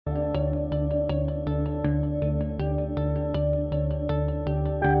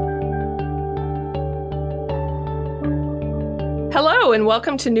Hello and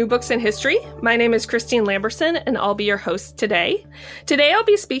welcome to New Books in History. My name is Christine Lamberson and I'll be your host today. Today I'll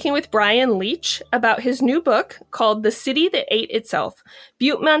be speaking with Brian Leach about his new book called The City That Ate Itself,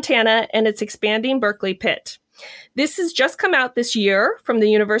 Butte, Montana and its Expanding Berkeley Pit. This has just come out this year from the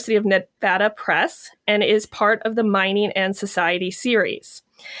University of Nevada Press and is part of the Mining and Society series.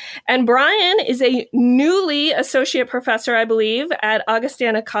 And Brian is a newly associate professor, I believe, at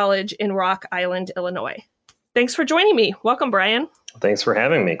Augustana College in Rock Island, Illinois. Thanks for joining me. Welcome, Brian. Thanks for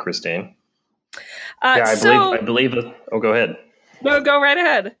having me, Christine. I believe. Oh, go ahead. No, go right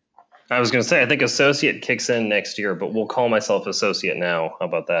ahead. I was going to say, I think associate kicks in next year, but we'll call myself associate now. How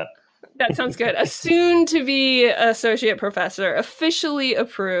about that? That sounds good. A soon-to-be associate professor, officially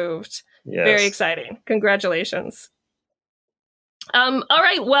approved. Yes. Very exciting. Congratulations. All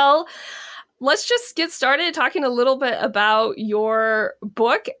right. Well, let's just get started talking a little bit about your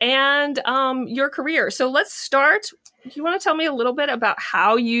book and your career. So let's start. Do you want to tell me a little bit about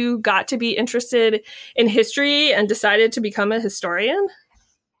how you got to be interested in history and decided to become a historian?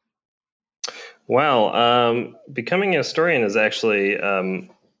 Well, becoming a historian is actually a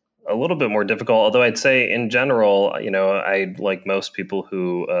little bit more difficult, although I'd say in general, I, like most people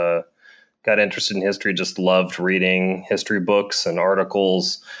who got interested in history, just loved reading history books and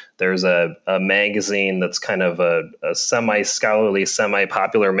articles. There's a magazine that's kind of a semi-scholarly,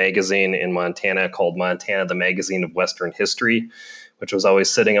 semi-popular magazine in Montana called Montana, the Magazine of Western History, which was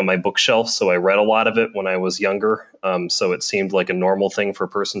always sitting on my bookshelf. So I read a lot of it when I was younger. So it seemed like a normal thing for a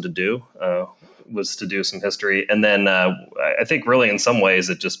person to do, was to do some history. And then I think really in some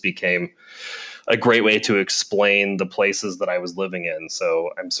ways it just became a great way to explain the places that I was living in. So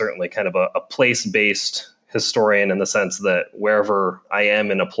I'm certainly kind of a place-based historian in the sense that wherever I am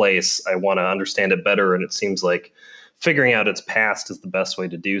in a place, I want to understand it better. And it seems like figuring out its past is the best way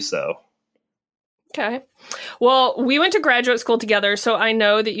to do so. Okay. Well, we went to graduate school together, so I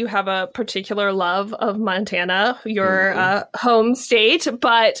know that you have a particular love of Montana, your home state.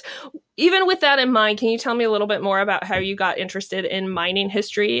 But even with that in mind, can you tell me a little bit more about how you got interested in mining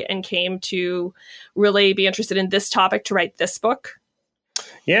history and came to really be interested in this topic to write this book?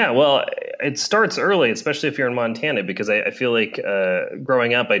 Yeah, well, it starts early, especially if you're in Montana, because I feel like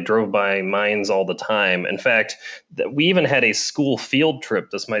growing up, I drove by mines all the time. In fact, we even had a school field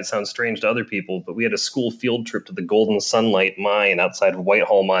trip. This might sound strange to other people, but we had a school field trip to the Golden Sunlight Mine outside of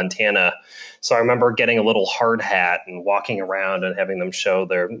Whitehall, Montana. So I remember getting a little hard hat and walking around and having them show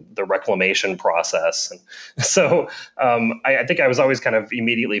the reclamation process. And so I think I was always kind of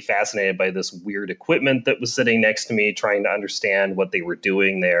immediately fascinated by this weird equipment that was sitting next to me, trying to understand what they were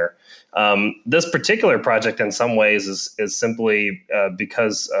doing there. This particular project in some ways is simply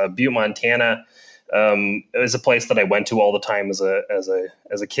because Butte, Montana is a place that I went to all the time as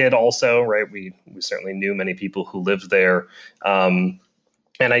a kid also, right? We certainly knew many people who lived there.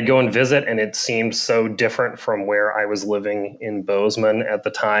 And I'd go and visit, and it seemed so different from where I was living in Bozeman at the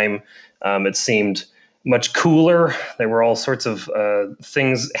time. It seemed much cooler. There were all sorts of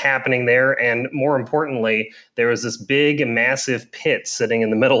things happening there. And more importantly, there was this big, massive pit sitting in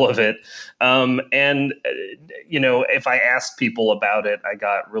the middle of it. If I asked people about it, I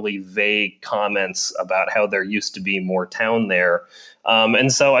got really vague comments about how there used to be more town there.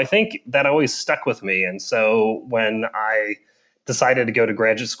 And so I think that always stuck with me. And so when I decided to go to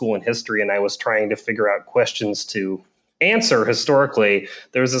graduate school in history and I was trying to figure out questions to answer historically,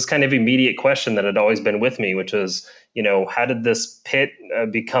 there was this kind of immediate question that had always been with me, which is, how did this pit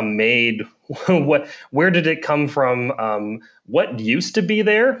become made? Where did it come from? What used to be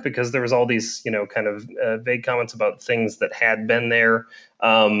there? Because there was all these, kind of vague comments about things that had been there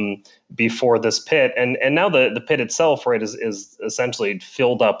before this pit. And now the pit itself, right, is essentially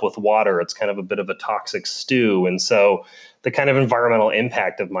filled up with water. It's kind of a bit of a toxic stew. And so the kind of environmental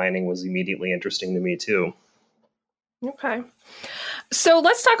impact of mining was immediately interesting to me too. Okay. So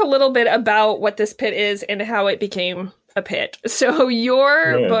let's talk a little bit about what this pit is and how it became a pit. So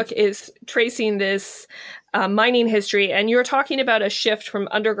your book is tracing this mining history, and you're talking about a shift from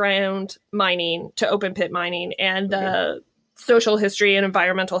underground mining to open pit mining and the social history and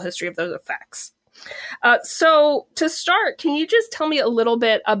environmental history of those effects. So to start, can you just tell me a little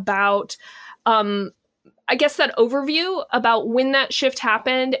bit about I guess that overview about when that shift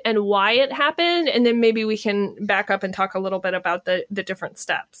happened and why it happened, and then maybe we can back up and talk a little bit about the different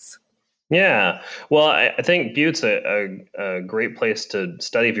steps. Yeah, well, I think Butte's a great place to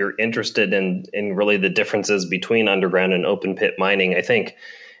study if you're interested in really the differences between underground and open pit mining. I think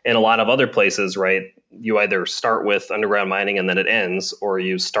in a lot of other places, right, you either start with underground mining and then it ends, or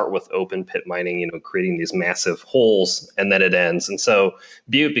you start with open pit mining, creating these massive holes and then it ends. And so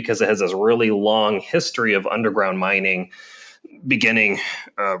Butte, because it has this really long history of underground mining, beginning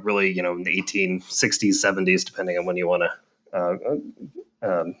really, in the 1860s, 70s, depending on when you want to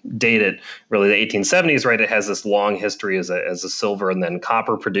date it, really the 1870s, right? It has this long history as a silver and then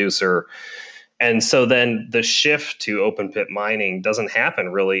copper producer. And so then the shift to open pit mining doesn't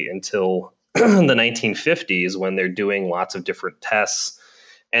happen really until the 1950s, when they're doing lots of different tests.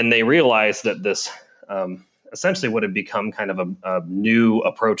 And they realize that this essentially what had become kind of a new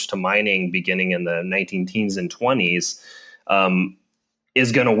approach to mining beginning in the 19 teens and 20s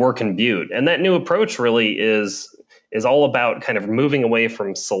is going to work in Butte. And that new approach really is all about kind of moving away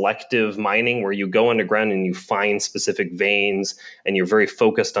from selective mining, where you go underground and you find specific veins and you're very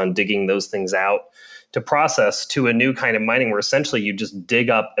focused on digging those things out, to process to a new kind of mining where essentially you just dig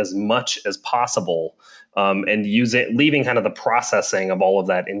up as much as possible and use it, leaving kind of the processing of all of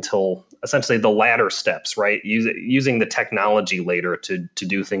that until essentially the latter steps, right? Using the technology later to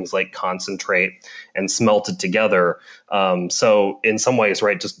do things like concentrate and smelt it together. So in some ways,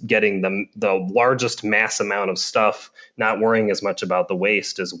 right, just getting the largest mass amount of stuff, not worrying as much about the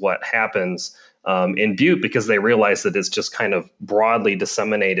waste, is what happens in Butte, because they realize that it's just kind of broadly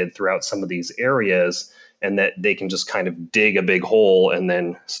disseminated throughout some of these areas, and that they can just kind of dig a big hole and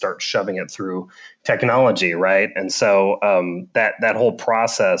then start shoving it through technology, right? And so that whole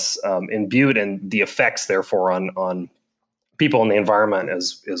process in Butte and the effects, therefore, on people and the environment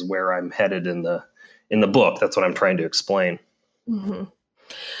is where I'm headed in the book. That's what I'm trying to explain. Mm-hmm.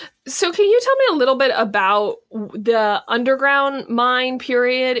 So can you tell me a little bit about the underground mine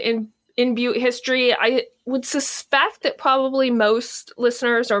period in Butte history? I would suspect that probably most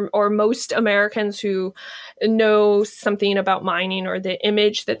listeners or most Americans who know something about mining, or the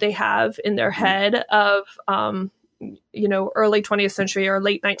image that they have in their head of, early 20th century or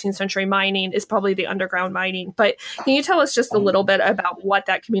late 19th century mining, is probably the underground mining. But can you tell us just a little bit about what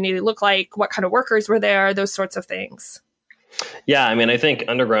that community looked like, what kind of workers were there, those sorts of things? Yeah, I mean, I think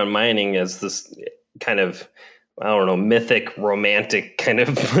underground mining is this kind of, I don't know, mythic, romantic kind of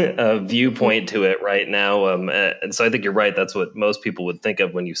viewpoint to it right now. And so I think you're right. That's what most people would think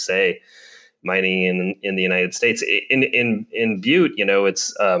of when you say mining in the United States. In Butte,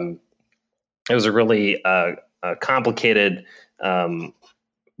 it was a really complicated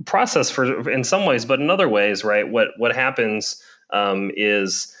process in some ways, but in other ways, right? What happens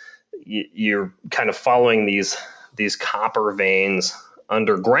is you're kind of following these copper veins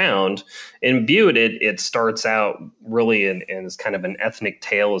underground. In Butte, it starts out really in as kind of an ethnic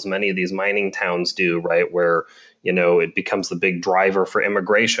tale, as many of these mining towns do, right? Where, it becomes the big driver for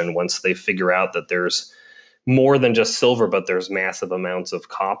immigration once they figure out that there's more than just silver, but there's massive amounts of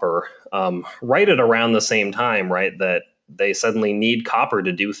copper. Right at around the same time, right, that they suddenly need copper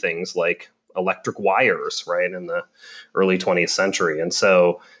to do things like electric wires, right, in the early 20th century. And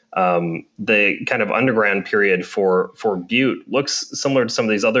so the kind of underground period for Butte looks similar to some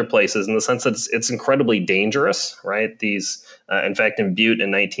of these other places in the sense that it's incredibly dangerous, right? In fact, in Butte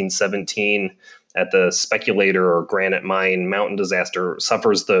in 1917, at the Speculator or Granite Mine mountain disaster,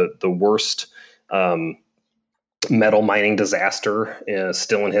 suffers the worst metal mining disaster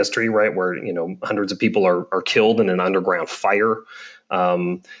still in history, right? Where, hundreds of people are killed in an underground fire.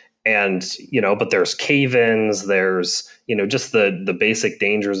 But there's cave-ins, there's, just the basic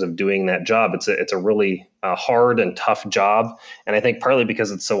dangers of doing that job. It's a really hard and tough job. And I think partly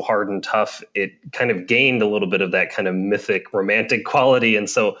because it's so hard and tough, it kind of gained a little bit of that kind of mythic, romantic quality. And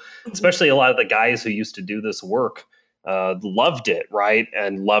so especially a lot of the guys who used to do this work loved it, right?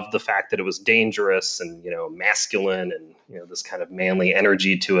 And loved the fact that it was dangerous and, masculine and, this kind of manly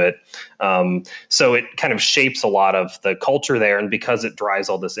energy to it. So it kind of shapes a lot of the culture there. And because it drives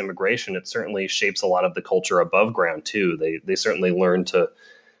all this immigration, it certainly shapes a lot of the culture above ground too. They certainly learn to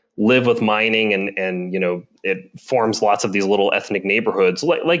live with mining and it forms lots of these little ethnic neighborhoods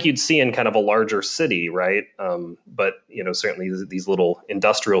like you'd see in kind of a larger city, right? But certainly these little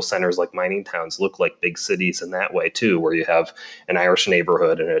industrial centers like mining towns look like big cities in that way too, where you have an Irish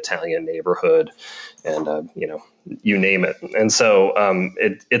neighborhood and an Italian neighborhood and you name it. And so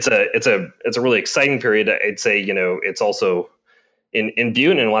it's a really exciting period. I'd say it's also in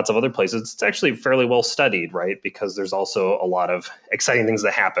Butte and lots of other places, it's actually fairly well studied, right? Because there's also a lot of exciting things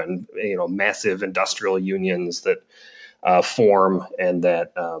that happen, massive industrial unions that form and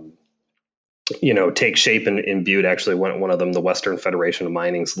that, take shape in Butte. Actually, one of them, the Western Federation of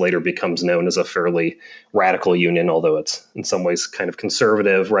Minings, later becomes known as a fairly radical union, although it's in some ways kind of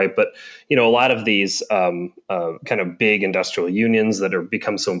conservative, right? But, a lot of these kind of big industrial unions that are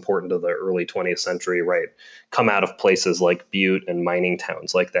become so important to the early 20th century, right, come out of places like Butte and mining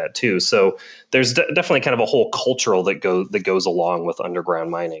towns like that too. So there's definitely kind of a whole cultural that goes along with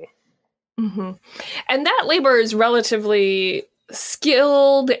underground mining. Mm-hmm. And that labor is relatively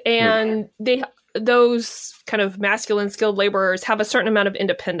skilled, and those kind of masculine skilled laborers have a certain amount of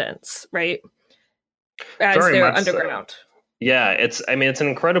independence, right? As Very they're much underground. So. Yeah, it's an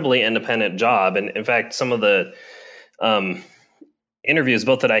incredibly independent job, and in fact, some of the interviews,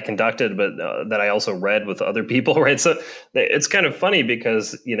 both that I conducted, but that I also read with other people, right? So it's kind of funny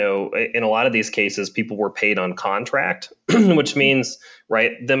because, in a lot of these cases, people were paid on contract, which means,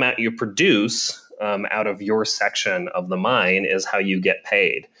 right, the amount you produce out of your section of the mine is how you get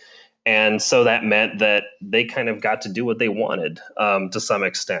paid. And so that meant that they kind of got to do what they wanted to some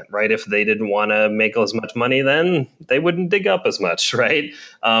extent, right? If they didn't want to make as much money, then they wouldn't dig up as much, right?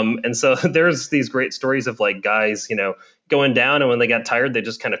 And so there's these great stories of like guys, going down, and when they got tired, they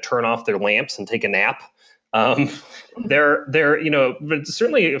just kind of turn off their lamps and take a nap. They're but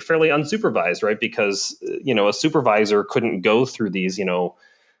certainly fairly unsupervised, right? Because a supervisor couldn't go through these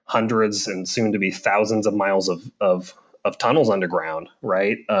hundreds and soon to be thousands of miles of tunnels underground,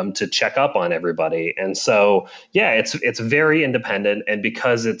 right, to check up on everybody. And so, yeah, it's very independent, and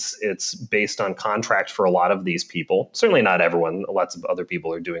because it's based on contract for a lot of these people, certainly not everyone. Lots of other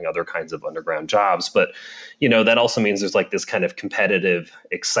people are doing other kinds of underground jobs, but that also means there's like this kind of competitive,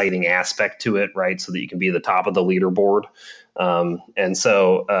 exciting aspect to it, right, so that you can be the top of the leaderboard. And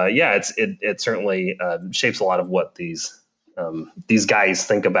so, it certainly shapes a lot of what these guys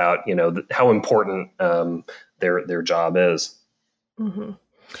think about, how important their job is. Mm-hmm.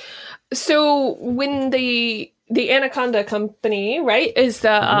 So when the Anaconda company, right, is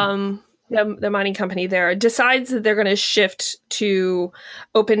the mining company there, decides that they're going to shift to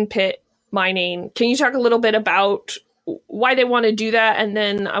open pit mining, can you talk a little bit about why they want to do that? And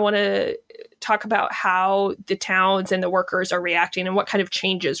then I want to talk about how the towns and the workers are reacting and what kind of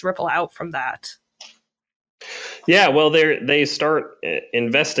changes ripple out from that. Yeah, well, they start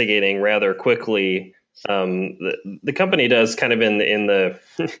investigating rather quickly. The company does kind of in the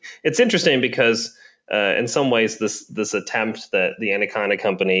it's interesting because in some ways this attempt that the Anaconda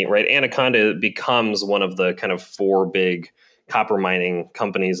company, right, Anaconda becomes one of the kind of four big copper mining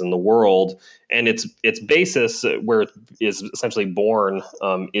companies in the world, and its basis where it is essentially born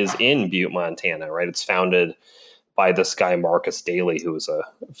is in Butte, Montana, right? It's founded by this guy Marcus Daly, who was a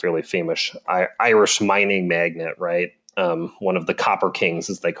fairly famous Irish mining magnate, right? One of the copper kings,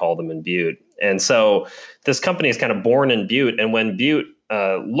 as they call them in Butte. And so this company is kind of born in Butte. And when Butte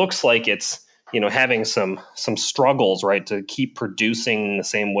looks like it's having some struggles, right, to keep producing in the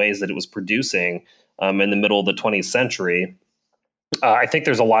same ways that it was producing in the middle of the 20th century, I think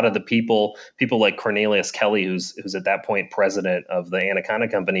there's a lot of the people like Cornelius Kelly, who's at that point president of the Anaconda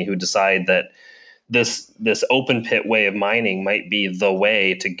Company, who decide that this open pit way of mining might be the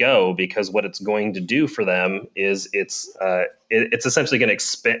way to go, because what it's going to do for them is it's essentially going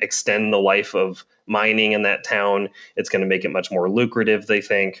to extend the life of mining in that town. It's going to make it much more lucrative, they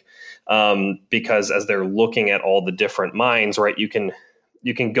think, because as they're looking at all the different mines, right, you can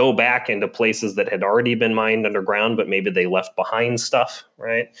go back into places that had already been mined underground, but maybe they left behind stuff,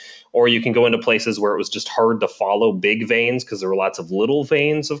 right? Or you can go into places where it was just hard to follow big veins because there were lots of little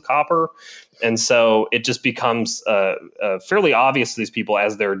veins of copper. And so it just becomes fairly obvious to these people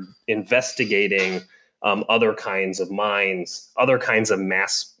as they're investigating other kinds of mines, other kinds of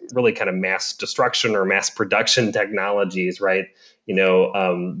mass destruction or mass production technologies, right?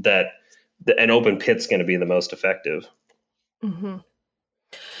 That an open pit's going to be the most effective. Mm-hmm.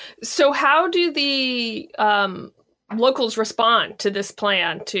 So how do the locals respond to this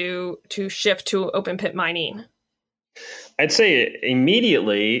plan to shift to open pit mining? I'd say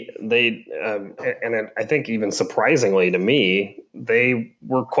immediately they, and I think even surprisingly to me, they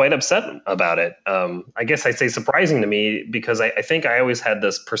were quite upset about it. I guess I say surprising to me because I think I always had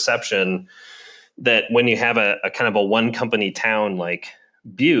this perception that when you have a kind of a one company town like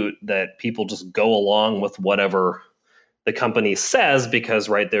Butte, that people just go along with whatever the company says because,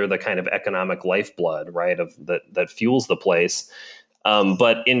 right, they're the kind of economic lifeblood, right, of that fuels the place.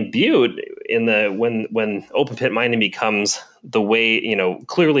 But in Butte, when open pit mining becomes the way,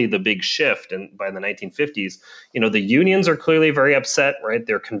 clearly the big shift, and by the 1950s, the unions are clearly very upset, right?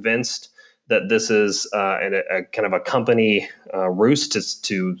 They're convinced that this is a kind of a company ruse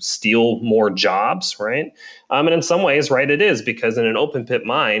to steal more jobs, right? And in some ways, right, it is, because in an open pit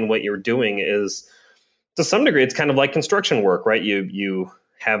mine, what you're doing is, to some degree, it's kind of like construction work, right? You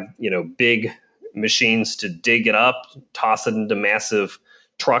have, big machines to dig it up, toss it into massive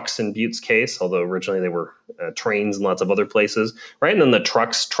trucks in Butte's case, although originally they were trains in lots of other places, right? And then the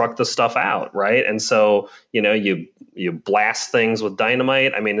trucks truck the stuff out, right? And so, you blast things with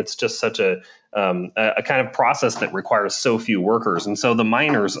dynamite. I mean, it's just such a kind of process that requires so few workers. And so the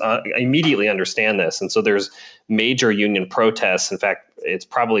miners immediately understand this. And so there's major union protests. In fact, it's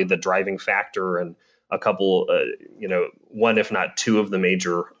probably the driving factor in a couple, one, if not two of the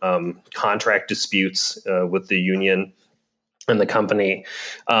major contract disputes with the union and the company.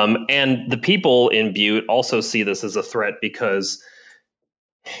 And the people in Butte also see this as a threat because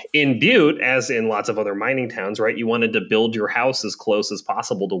in Butte, as in lots of other mining towns, right, you wanted to build your house as close as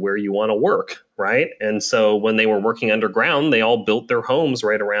possible to where you want to work, right? And so when they were working underground, they all built their homes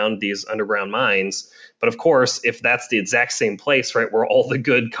right around these underground mines. But of course, if that's the exact same place, right, where all the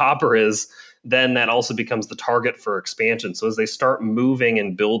good copper is, then that also becomes the target for expansion. So as they start moving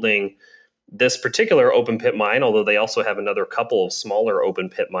and building this particular open pit mine, although they also have another couple of smaller open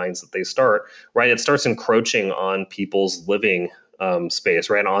pit mines that they start, right, it starts encroaching on people's living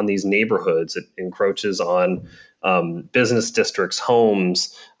space, right, on these neighborhoods. It encroaches on business districts,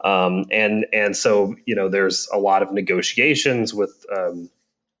 homes, and so there's a lot of negotiations with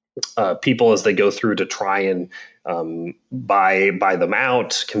people as they go through to try and buy them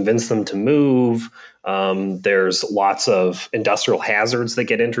out, convince them to move. There's lots of industrial hazards that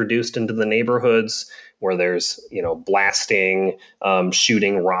get introduced into the neighborhoods where there's, blasting,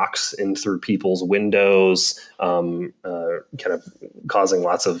 shooting rocks in through people's windows, kind of causing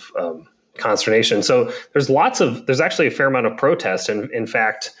lots of consternation. So there's actually a fair amount of protest. And in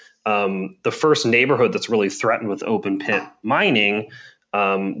fact, the first neighborhood that's really threatened with open pit mining,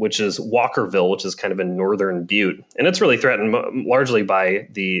 which is Walkerville, which is kind of in northern Butte. And it's really threatened largely by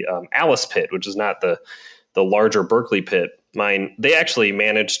the Alice pit, which is not the larger Berkeley pit mine. They actually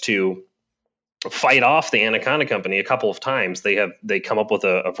managed to fight off the Anaconda Company a couple of times. They come up with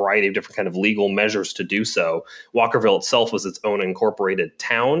a variety of different kind of legal measures to do so. Walkerville itself was its own incorporated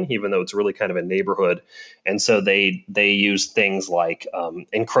town, even though it's really kind of a neighborhood. And so they used things like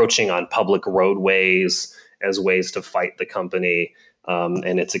encroaching on public roadways as ways to fight the company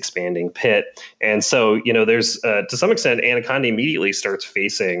and its expanding pit. And so, there's to some extent, Anaconda immediately starts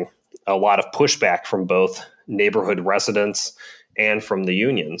facing a lot of pushback from both neighborhood residents and from the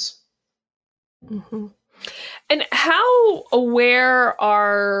unions. Mm-hmm. And how aware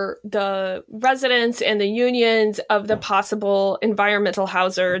are the residents and the unions of the possible environmental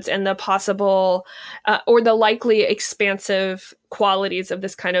hazards and the possible or the likely expansive qualities of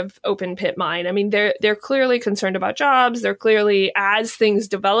this kind of open pit mine? I mean, they're clearly concerned about jobs. They're clearly, as things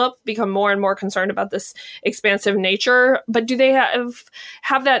develop, become more and more concerned about this expansive nature. But do they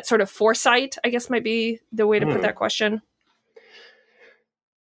have that sort of foresight, I guess might be the way to put that question?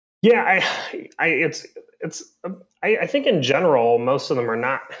 Yeah, I think in general, most of them are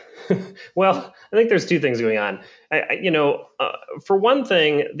not. Well, I think there's two things going on. For one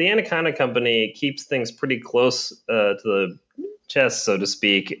thing, the Anaconda Company keeps things pretty close to the chest, so to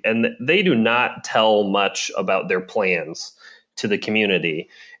speak, and they do not tell much about their plans to the community.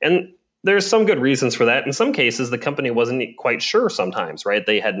 And there's some good reasons for that. In some cases, the company wasn't quite sure sometimes, right?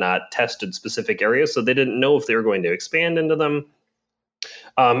 They had not tested specific areas, so they didn't know if they were going to expand into them.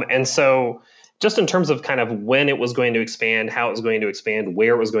 And so just in terms of kind of when it was going to expand, how it was going to expand,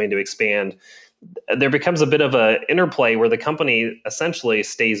 where it was going to expand, there becomes a bit of an interplay where the company essentially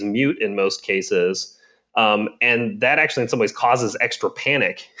stays mute in most cases. And that actually in some ways causes extra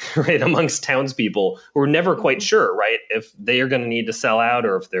panic, right, amongst townspeople who are never quite sure, right, if they are going to need to sell out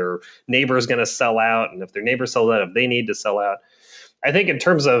or if their neighbor is going to sell out, and if their neighbor sells out, if they need to sell out. I think in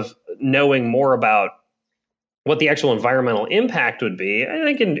terms of knowing more about what the actual environmental impact would be, I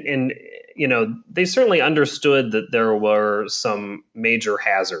think they certainly understood that there were some major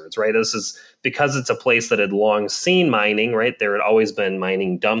hazards, right? This is because it's a place that had long seen mining, right? There had always been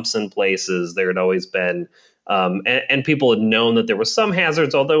mining dumps in places. There had always been, and people had known that there were some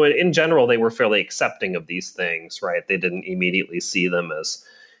hazards, although in general, they were fairly accepting of these things, right? They didn't immediately see them as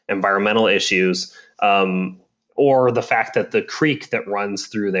environmental issues. Or the fact that the creek that runs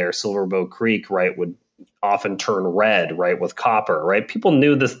through there, Silverbow Creek, right, would often turn red, right, with copper, right? People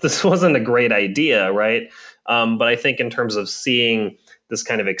knew this wasn't a great idea, right? But I think in terms of seeing this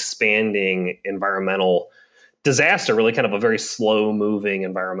kind of expanding environmental disaster, really kind of a very slow moving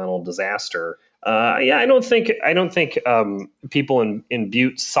environmental disaster. I don't think people in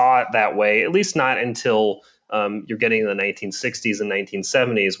Butte saw it that way, at least not until you're getting in the 1960s and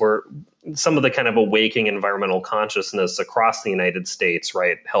 1970s, where some of the kind of awakening environmental consciousness across the United States,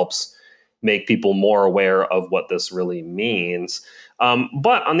 right, helps make people more aware of what this really means.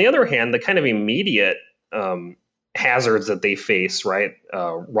 But on the other hand, the kind of immediate hazards that they face, right?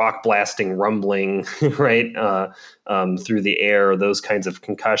 Rock blasting, rumbling, right, through the air, those kinds of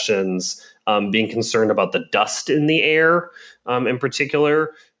concussions, being concerned about the dust in the air in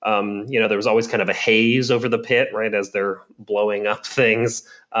particular. There was always kind of a haze over the pit, right, as they're blowing up things.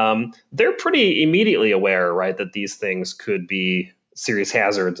 They're pretty immediately aware, right, that these things could be serious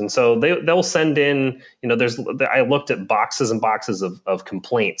hazards. And so they'll send in, I looked at boxes and boxes of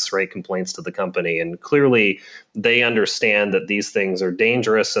complaints, right? Complaints to the company. And clearly they understand that these things are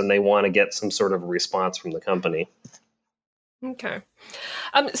dangerous and they want to get some sort of response from the company. Okay.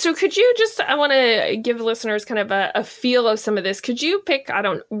 So could you I want to give listeners kind of a feel of some of this. Could you pick,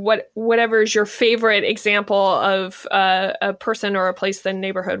 whatever is your favorite example of a person or a place in the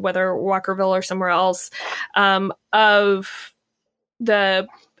neighborhood, whether Walkerville or somewhere else, of the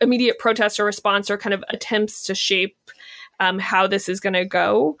immediate protest or response or kind of attempts to shape how this is going to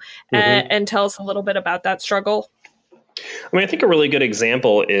go, and tell us a little bit about that struggle? I mean, I think a really good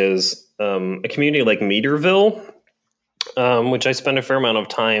example is a community like Meaderville, which I spend a fair amount of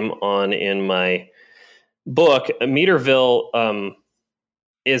time on in my book. Meaderville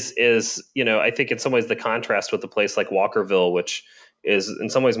is I think in some ways the contrast with a place like Walkerville, which is in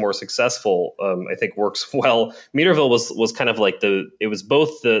some ways more successful, I think works well. Meaderville was kind of like it was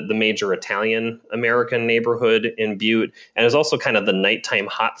both the major Italian American neighborhood in Butte, and it was also kind of the nighttime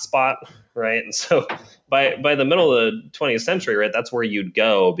hotspot, right? And so by the middle of the 20th century, right, that's where you'd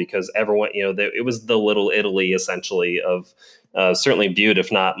go because everyone, it was the Little Italy essentially of certainly Butte,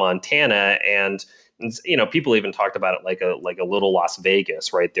 if not Montana. And people even talked about it like a little Las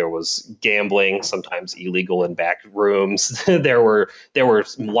Vegas, right? There was gambling, sometimes illegal in back rooms. there were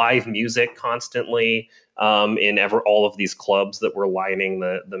live music constantly in all of these clubs that were lining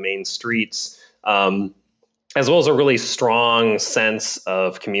the main streets, as well as a really strong sense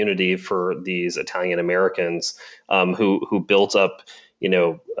of community for these Italian Americans who built up,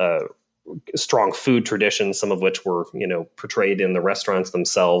 strong food traditions, some of which were, portrayed in the restaurants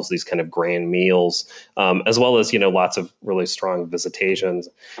themselves, these kind of grand meals, as well as, lots of really strong visitations.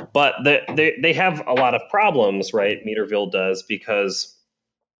 But they have a lot of problems, right? Meaderville does, because,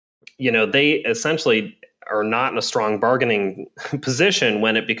 they essentially are not in a strong bargaining position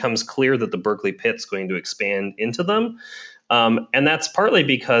when it becomes clear that the Berkeley pit's going to expand into them. And that's partly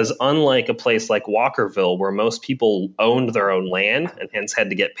because, unlike a place like Walkerville, where most people owned their own land and hence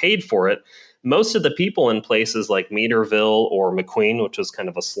had to get paid for it, most of the people in places like Meaderville or McQueen, which was kind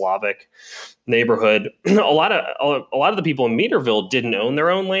of a Slavic neighborhood, a lot of the people in Meaderville didn't own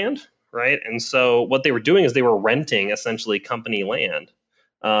their own land, right? And so what they were doing is they were renting essentially company land,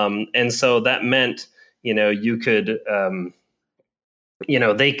 and so that meant you could.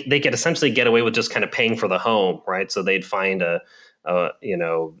 They could essentially get away with just kind of paying for the home, right? So they'd find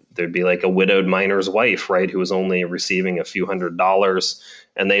there'd be like a widowed miner's wife, right, who was only receiving a few $100s,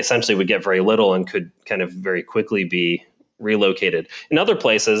 and they essentially would get very little and could kind of very quickly be relocated. In other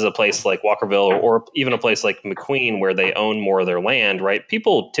places, a place like Walkerville or even a place like McQueen, where they own more of their land, right,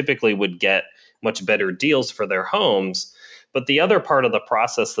 people typically would get much better deals for their homes. But the other part of the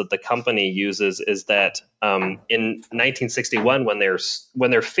process that the company uses is that in 1961, when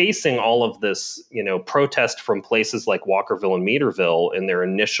they're facing all of this, protest from places like Walkerville and Meaderville in their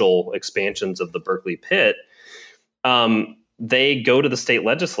initial expansions of the Berkeley pit, they go to the state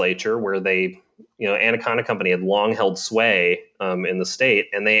legislature where Anaconda Company had long held sway in the state,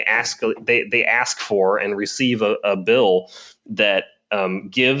 and they ask for and receive a bill that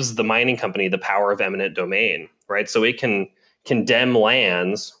gives the mining company the power of eminent domain, right? So it can condemn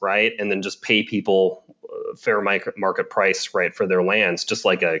lands, right, and then just pay people fair market price, right, for their lands, just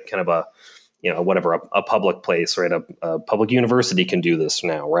like a kind of a public place, right? A public university can do this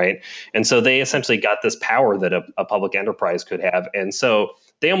now, right? And so they essentially got this power that a public enterprise could have, and so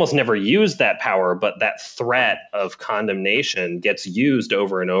they almost never used that power, but that threat of condemnation gets used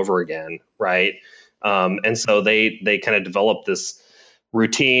over and over again, right? And so they kind of developed this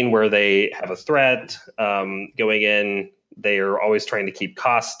routine where they have a threat going in. They are always trying to keep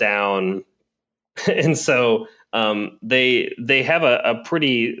costs down. And so they have a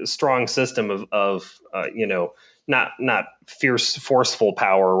pretty strong system of not fierce, forceful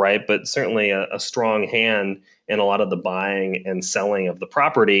power, right? But certainly a strong hand in a lot of the buying and selling of the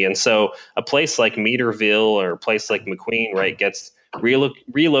property. And so a place like Meaderville or a place like McQueen, right, gets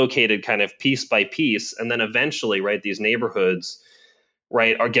relocated kind of piece by piece. And then eventually, right, these neighborhoods,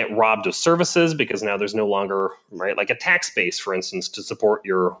 right, or get robbed of services because now there's no longer, right, like a tax base, for instance, to support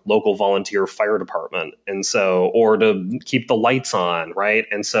your local volunteer fire department. And so, or to keep the lights on, right?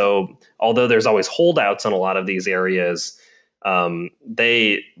 And so, although there's always holdouts in a lot of these areas,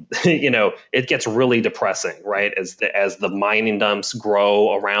 they, it gets really depressing, right? As the mining dumps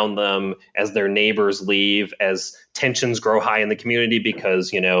grow around them, as their neighbors leave, as tensions grow high in the community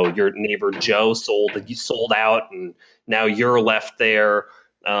because, your neighbor Joe sold out and now you're left there.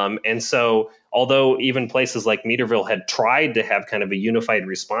 And so although even places like Meaderville had tried to have kind of a unified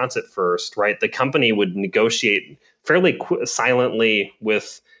response at first, right, the company would negotiate fairly silently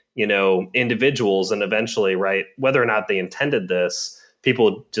with individuals, and eventually, right, whether or not they intended this,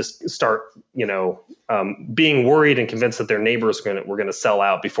 people just start, being worried and convinced that their neighbors were going to sell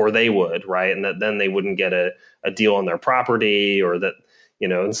out before they would, right, and that then they wouldn't get a deal on their property, or that,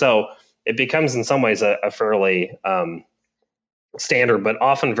 and so it becomes in some ways a fairly standard, but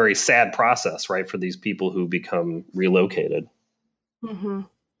often very sad process, right, for these people who become relocated. Mm-hmm.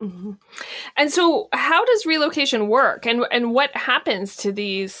 Mm-hmm. And so how does relocation work, and what happens to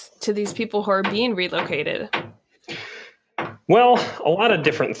these people who are being relocated? Well, a lot of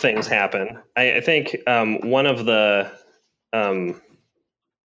different things happen. I think one of the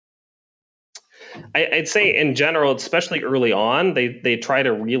I'd say in general, especially early on, they try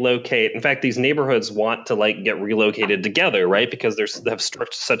to relocate. In fact, these neighborhoods want to get relocated together, right? Because they have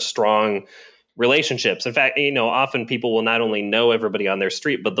such strong relationships. In fact, often people will not only know everybody on their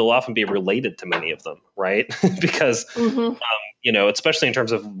street, but they'll often be related to many of them, right? Because, especially in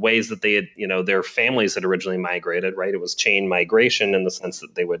terms of ways that they had, their families had originally migrated, right? It was chain migration in the sense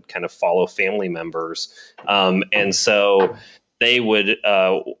that they would kind of follow family members. And so they would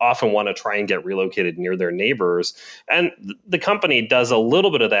often want to try and get relocated near their neighbors. And the company does a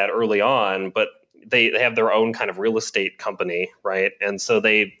little bit of that early on, but they have their own kind of real estate company, right? And so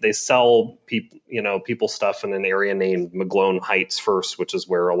they sell people stuff in an area named McGlone Heights first, which is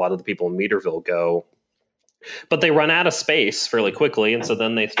where a lot of the people in Meaderville go. But they run out of space fairly quickly, and so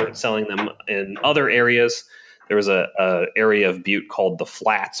then they start selling them in other areas. There was a area of Butte called the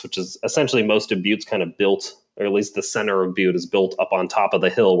Flats, which is essentially most of Butte's kind of built, or at least the center of Butte is built up on top of the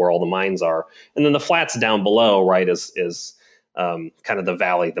hill where all the mines are. And then the flats down below, right, is kind of the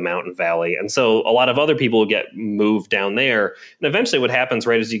valley, the mountain valley. And so a lot of other people get moved down there. And eventually what happens,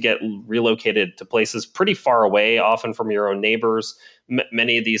 right, is you get relocated to places pretty far away, often from your own neighbors.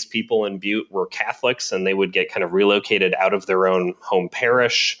 Many of these people in Butte were Catholics, and they would get kind of relocated out of their own home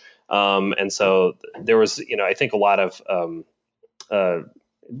parish. And so there was, I think a lot of,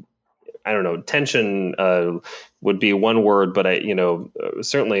 tension would be one word, but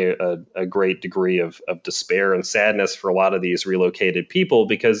certainly a great degree of despair and sadness for a lot of these relocated people,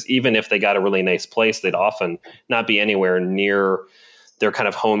 because even if they got a really nice place, they'd often not be anywhere near their kind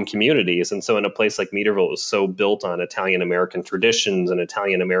of home communities. And so in a place like Meaderville, it was so built on Italian-American traditions and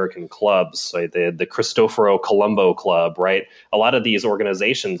Italian-American clubs, right? They had the Cristoforo Colombo Club, right? A lot of these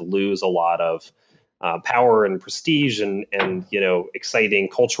organizations lose a lot of power and prestige and exciting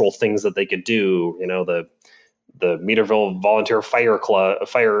cultural things that they could do. The Meaderville Volunteer Fire Club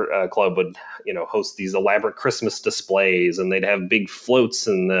would host these elaborate Christmas displays, and they'd have big floats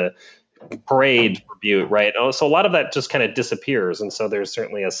in the parade for Butte, right? So a lot of that just kind of disappears, and so there's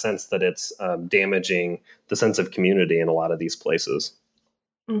certainly a sense that it's damaging the sense of community in a lot of these places.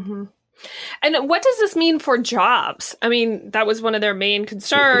 Mm-hmm. And what does this mean for jobs? I mean, that was one of their main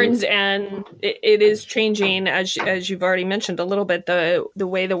concerns, and it is changing, as you've already mentioned a little bit, the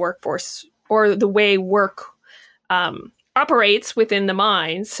way the workforce or the way work operates within the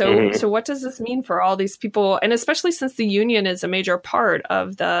mines. So what does this mean for all these people, and especially since the union is a major part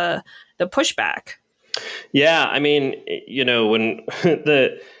of the pushback? Yeah, I mean, when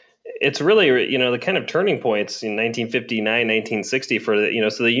it's really, the kind of turning points in 1959, 1960 for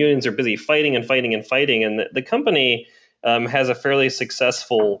so the unions are busy fighting and fighting and fighting. And the company has a fairly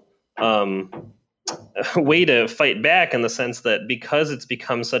successful way to fight back, in the sense that because it's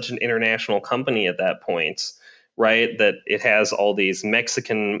become such an international company at that point, right, that it has all these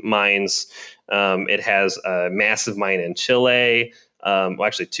Mexican mines. It has a massive mine in Chile,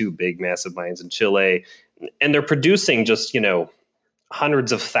 actually two big massive mines in Chile. And they're producing just,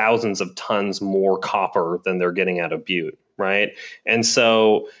 hundreds of thousands of tons more copper than they're getting out of Butte, right? And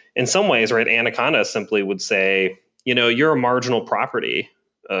so in some ways, right, Anaconda simply would say, you're a marginal property,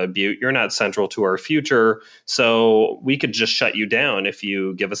 Butte. You're not central to our future, so we could just shut you down if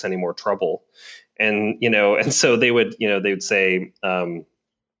you give us any more trouble. And, and so they would say, in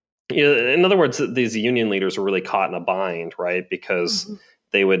other words, these union leaders were really caught in a bind, right? Because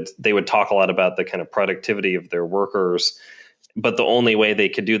they would talk a lot about the kind of productivity of their workers, but the only way they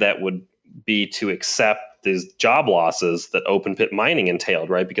could do that would be to accept these job losses that open pit mining entailed,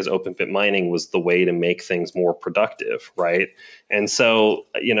 right? Because open pit mining was the way to make things more productive, right? And so,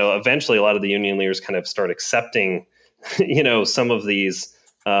 eventually a lot of the union leaders kind of start accepting some of these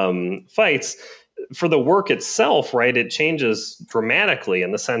fights. For the work itself, right, it changes dramatically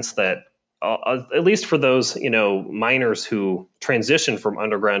in the sense that at least for those, miners who transition from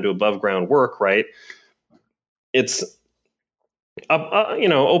underground to above ground work, right, it's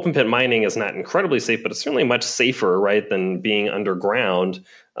open pit mining is not incredibly safe, but it's certainly much safer, right, than being underground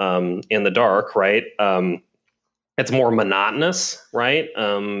in the dark, right. It's more monotonous, right?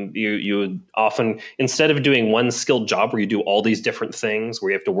 You often, instead of doing one skilled job where you do all these different things,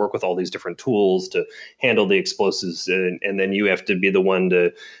 where you have to work with all these different tools to handle the explosives, and then you have to be the one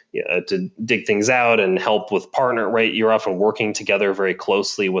to dig things out and help with partner, right? You're often working together very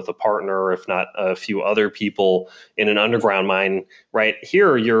closely with a partner, if not a few other people in an underground mine, right?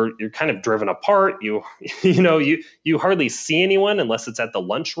 Here, you're kind of driven apart. You hardly see anyone unless it's at the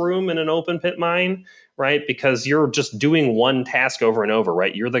lunchroom in an open pit mine, right? Because you're just doing one task over and over,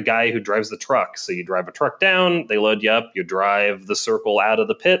 right? You're the guy who drives the truck. So you drive a truck down, they load you up, you drive the circle out of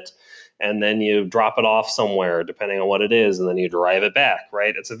the pit, and then you drop it off somewhere, depending on what it is, and then you drive it back,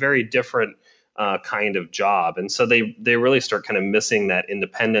 right? It's a very different kind of job. And so they really start kind of missing that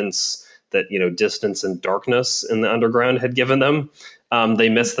independence that, distance and darkness in the underground had given them. They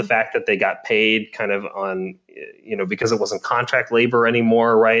missed the fact that they got paid kind of on, because it wasn't contract labor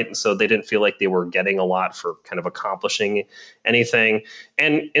anymore, right? And so they didn't feel like they were getting a lot for kind of accomplishing anything.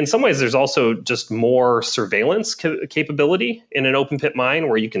 And in some ways, there's also just more surveillance capability in an open pit mine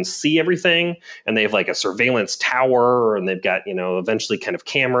where you can see everything, and they have like a surveillance tower, and they've got, eventually kind of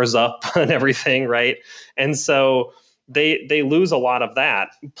cameras up and everything, right? And so they lose a lot of that.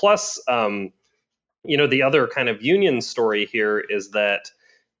 Plus, the other kind of union story here is that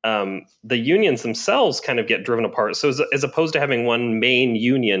the unions themselves kind of get driven apart. So as opposed to having one main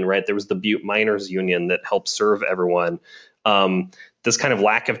union, right, there was the Butte Miners Union that helped serve everyone. This kind of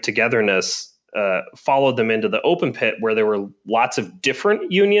lack of togetherness followed them into the open pit, where there were lots of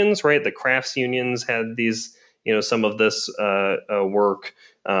different unions, right? The crafts unions had these, some of this work.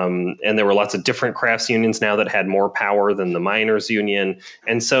 And there were lots of different crafts unions now that had more power than the miners union.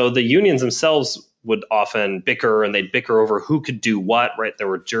 And so the unions themselves would often bicker, and they'd bicker over who could do what, right? There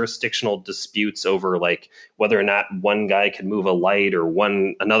were jurisdictional disputes over like whether or not one guy could move a light or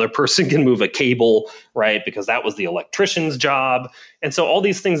another person can move a cable, right? Because that was the electrician's job. And so all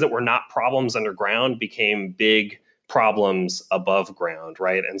these things that were not problems underground became big problems above ground,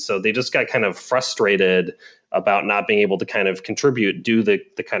 right? And so they just got kind of frustrated about not being able to kind of do the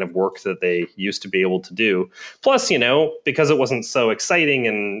kind of work that they used to be able to do. Plus, because it wasn't so exciting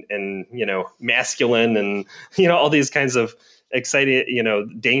and masculine and, all these kinds of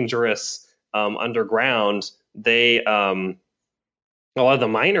exciting, dangerous underground, they, a lot of the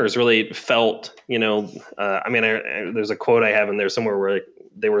miners really felt, there's a quote I have in there somewhere where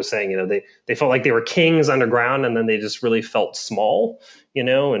they were saying, they felt like they were kings underground, and then they just really felt small,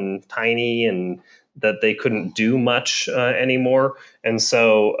 and tiny, and that they couldn't do much anymore. And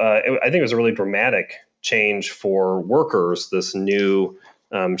so I think it was a really dramatic change for workers, this new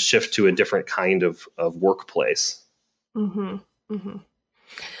shift to a different kind of workplace. Mm-hmm.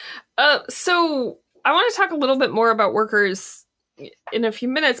 Mm-hmm. So I want to talk a little bit more about workers in a few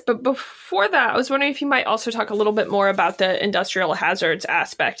minutes, but before that, I was wondering if you might also talk a little bit more about the industrial hazards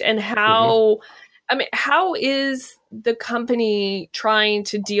aspect and how, how is the company trying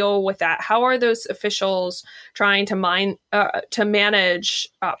to deal with that? How are those officials trying to manage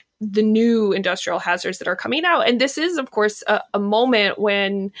the new industrial hazards that are coming out? And this is, of course, a moment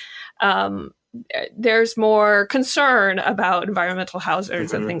when there's more concern about environmental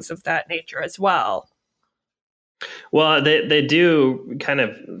hazards and things of that nature as well. Well, they do kind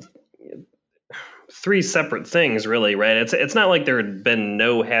of three separate things, really, right? It's not like there had been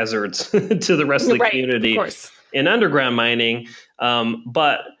no hazards to the rest of the community in underground mining,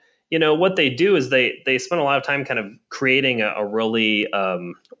 but what they do is they spend a lot of time kind of creating a really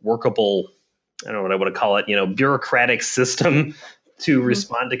workable, I don't know what I want to call it, bureaucratic system to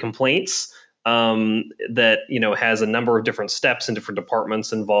respond to complaints that has a number of different steps and different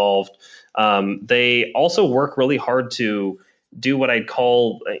departments involved. They also work really hard to do what I'd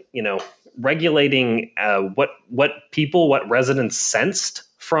call, regulating what residents sensed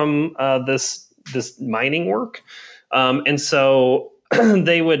from this mining work, and so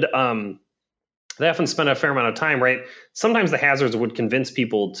they often spend a fair amount of time, right? Sometimes the hazards would convince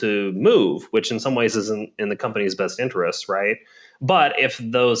people to move, which in some ways isn't in the company's best interest, right? But if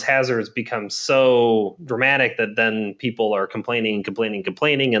those hazards become so dramatic that then people are complaining,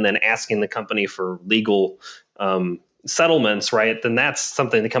 and then asking the company for legal settlements, right, then that's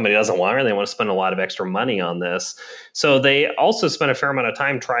something the company doesn't want, or they want to spend a lot of extra money on this. So they also spend a fair amount of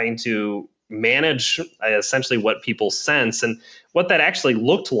time trying to manage essentially what people sense. And what that actually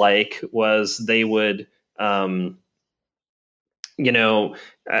looked like was they would,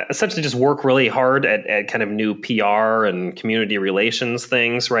 essentially just work really hard at kind of new PR and community relations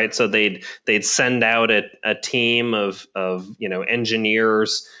things, right? So they'd send out a team of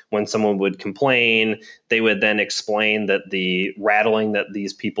engineers when someone would complain. They would then explain that the rattling that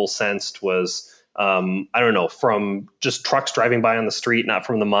these people sensed was from just trucks driving by on the street, not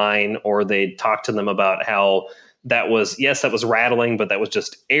from the mine, or they'd talk to them about how that was rattling, but that was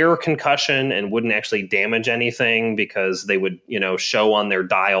just air concussion and wouldn't actually damage anything, because they would, show on their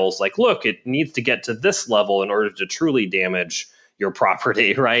dials like, look, it needs to get to this level in order to truly damage your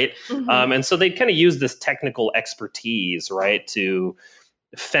property, right? Mm-hmm. And so they kind of use this technical expertise, right, to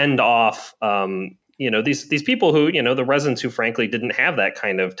fend off, these people who, the residents who frankly didn't have that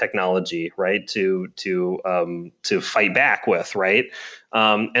kind of technology, right, to fight back with, right.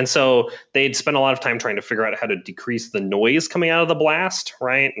 And so they'd spend a lot of time trying to figure out how to decrease the noise coming out of the blast,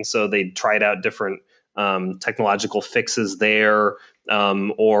 right. And so they tried out different technological fixes there,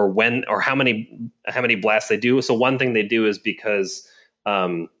 or how many blasts they do. So one thing they do is, because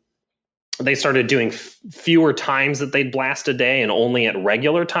they started doing fewer times that they'd blast a day and only at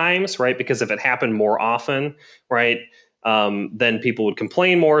regular times, right? Because if it happened more often, right, then people would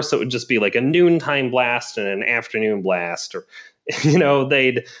complain more. So it would just be like a noontime blast and an afternoon blast, or,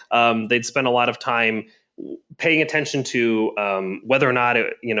 they'd spend a lot of time paying attention to whether or not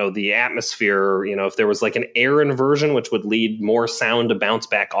the atmosphere, if there was like an air inversion, which would lead more sound to bounce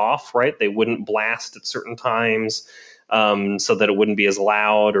back off, right? They wouldn't blast at certain times. So that it wouldn't be as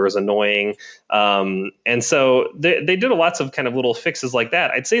loud or as annoying. And so they did lots of kind of little fixes like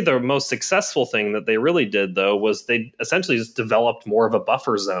that. I'd say the most successful thing that they really did, though, was they essentially just developed more of a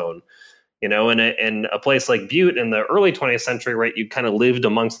buffer zone. In a place like Butte in the early 20th century, right, you kind of lived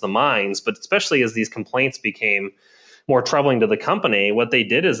amongst the mines. But especially as these complaints became more troubling to the company, what they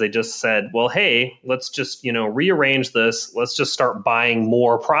did is they just said, well, hey, let's just, rearrange this. Let's just start buying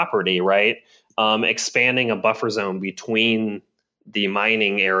more property, right? Expanding a buffer zone between the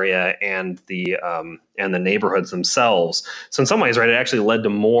mining area and the neighborhoods themselves. So in some ways, right, it actually led to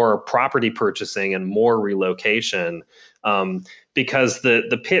more property purchasing and more relocation, because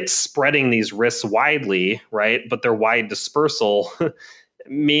the pit's spreading these risks widely, right? But their wide dispersal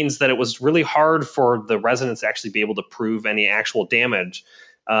means that it was really hard for the residents to actually be able to prove any actual damage.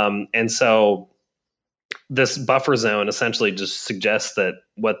 And so this buffer zone essentially just suggests that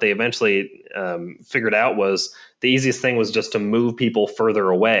what they eventually figured out was the easiest thing was just to move people further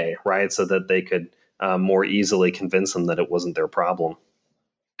away, right? So that they could more easily convince them that it wasn't their problem.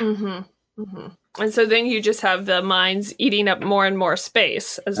 Mm-hmm. Mm-hmm. And so then you just have the mines eating up more and more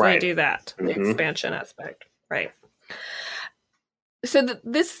space as they do that, the expansion aspect, right? So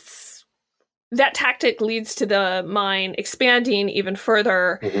that tactic leads to the mine expanding even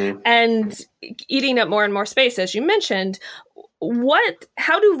further and eating up more and more space, as you mentioned.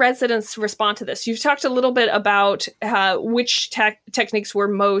 How do residents respond to this? You've talked a little bit about which techniques were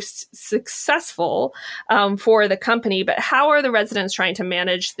most successful for the company, but how are the residents trying to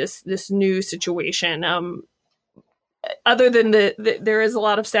manage this new situation? Other than there is a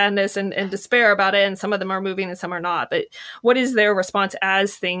lot of sadness and despair about it, and some of them are moving and some are not. But what is their response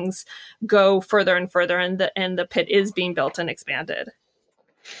as things go further and further, and the pit is being built and expanded?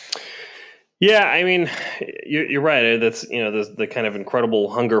 Yeah, I mean, you're right. That's the kind of incredible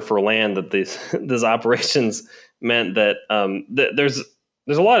hunger for land that these operations meant. That there's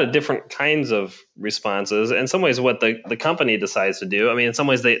a lot of different kinds of responses. In some ways, what the company decides to do. I mean, in some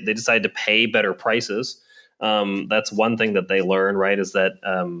ways, they decide to pay better prices. That's one thing that they learn, right? Is that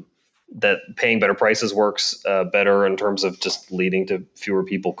that paying better prices works better in terms of just leading to fewer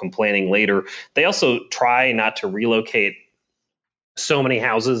people complaining later. They also try not to relocate so many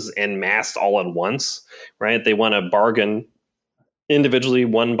houses en masse all at once, right? They want to bargain individually,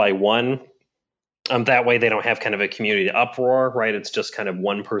 one by one. That way they don't have kind of a community uproar, right? It's just kind of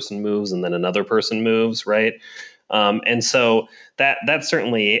one person moves and then another person moves, right? And so that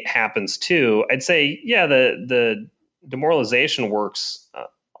certainly happens too. I'd say, yeah, the demoralization works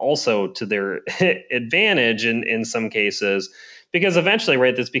also to their advantage in some cases, because eventually,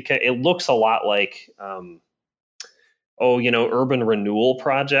 right, it looks a lot like urban renewal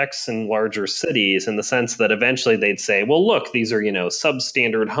projects in larger cities, in the sense that eventually they'd say, well, look, these are,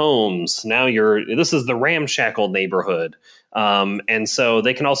 substandard homes. Now this is the ramshackle neighborhood. And so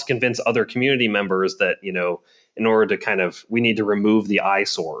they can also convince other community members that, in order to we need to remove the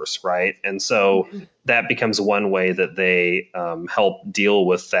eyesores, right? And so that becomes one way that they help deal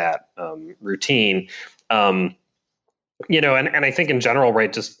with that routine. And I think in general,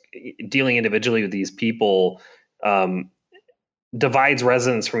 right, just dealing individually with these people um, divides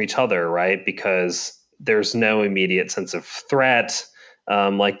residents from each other, right? Because there's no immediate sense of threat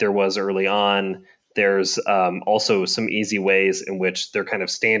like there was early on. There's also some easy ways in which their kind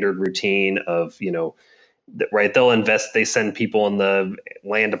of standard routine of, right, they send people in the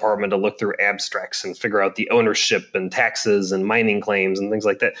land department to look through abstracts and figure out the ownership and taxes and mining claims and things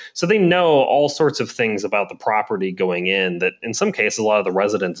like that. So they know all sorts of things about the property going in that in some cases a lot of the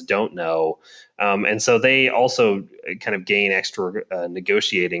residents don't know. And so they also kind of gain extra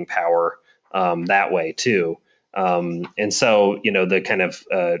negotiating power that way too. And so, the kind of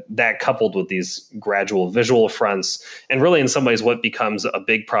that coupled with these gradual visual fronts, and really in some ways, what becomes a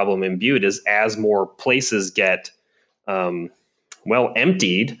big problem in Butte is as more places get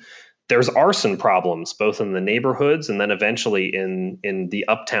emptied, there's arson problems both in the neighborhoods and then eventually in the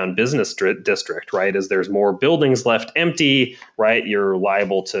uptown business district, right? As there's more buildings left empty, right, you're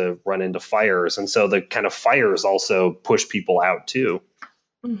liable to run into fires, and so the kind of fires also push people out too.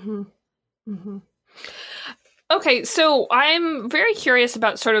 Mm-hmm. Mm-hmm. Okay, so I'm very curious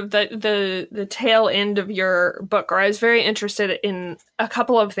about sort of the tail end of your book, or I was very interested in a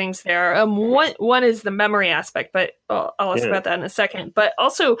couple of things there. One is the memory aspect, but I'll ask about that in a second. But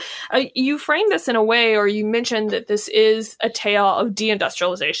also, you framed this in a way, or you mentioned that this is a tale of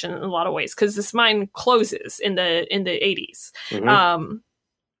deindustrialization in a lot of ways, because this mine closes in the 80s. Mm-hmm.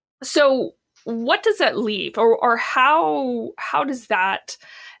 So what does that leave, or how does that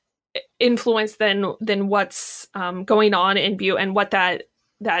influence than what's going on in Butte and what that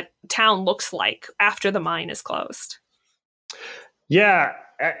town looks like after the mine is closed? Yeah,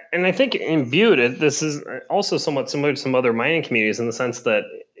 and I think in Butte, this is also somewhat similar to some other mining communities in the sense that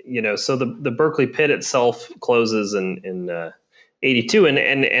so the Berkeley pit itself closes in 82,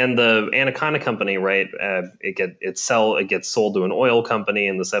 and the Anaconda Company, right? It gets sold to an oil company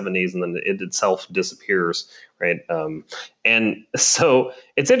in the 70s, and then it itself disappears, right? And so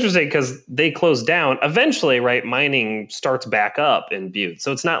it's interesting because they close down. Eventually, right, mining starts back up in Butte.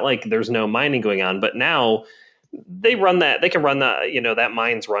 So it's not like there's no mining going on, but now they can run that, that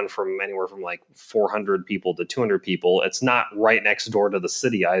mines run from anywhere from like 400 people to 200 people. It's not right next door to the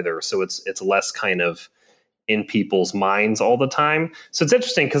city either. So it's less kind of in people's minds all the time. So it's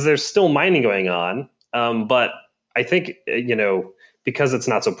interesting because there's still mining going on. But I think, because it's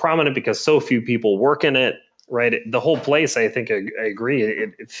not so prominent, because so few people work in it, right? The whole place, I think I agree.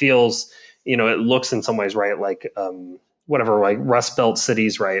 It feels, it looks in some ways, right, like whatever, like Rust Belt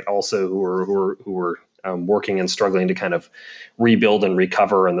cities, right, also who were working and struggling to kind of rebuild and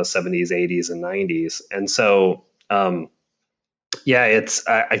recover in the 70s, 80s, and 90s. And so, I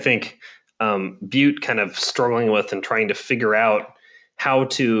think Butte kind of struggling with and trying to figure out how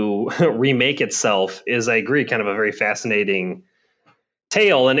to remake itself is, I agree, kind of a very fascinating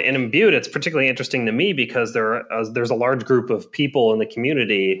tale. And in Butte, it's particularly interesting to me because there's a large group of people in the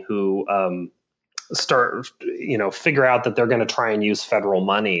community who figure out that they're going to try and use federal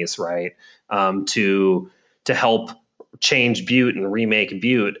monies, right, to help change Butte and remake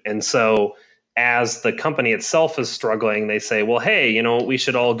Butte. And so as the company itself is struggling, they say, well, hey, what we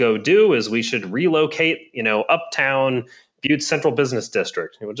should all go do is we should relocate, uptown Butte Central Business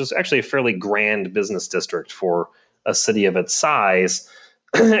District, which is actually a fairly grand business district for a city of its size.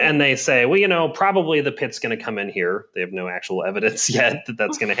 And they say, well, probably the pit's going to come in here. They have no actual evidence yet that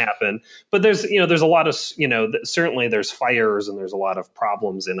that's going to happen. But there's a lot of, certainly there's fires and there's a lot of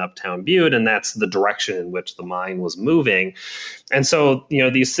problems in Uptown Butte, and that's the direction in which the mine was moving. And so,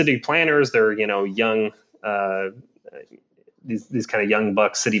 these city planners, they're, young, these kind of young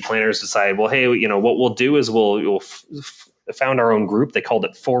buck city planners decide, well, hey, what we'll do is we'll found our own group. They called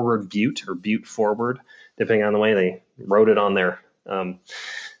it Forward Butte, or Butte Forward, depending on the way they wrote it on their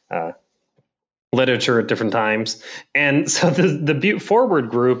literature at different times. And so the Butte Forward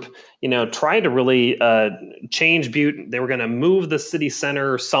group, tried to really change Butte. They were going to move the city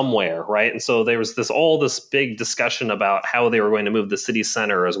center somewhere, right? And so there was this big discussion about how they were going to move the city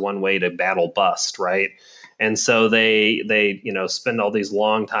center as one way to battle bust, right? And so they spend all these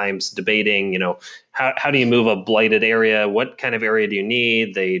long times debating, how do you move a blighted area? What kind of area do you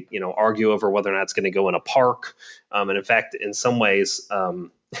need? They, argue over whether or not it's going to go in a park. And in fact, in some ways,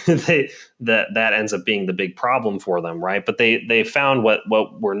 that ends up being the big problem for them, right? But they found what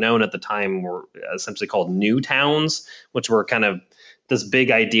were known at the time were essentially called new towns, which were kind of this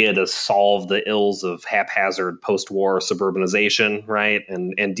big idea to solve the ills of haphazard post-war suburbanization, right,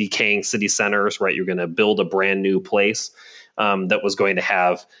 and decaying city centers, right? You're going to build a brand new place that was going to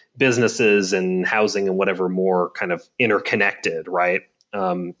have businesses and housing and whatever more kind of interconnected, right?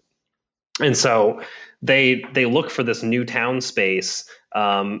 And so they look for this new town space,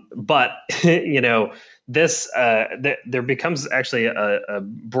 but this there becomes actually a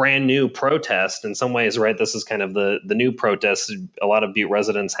brand new protest in some ways, right? This is kind of the new protest. A lot of Butte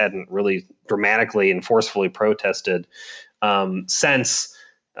residents hadn't really dramatically and forcefully protested since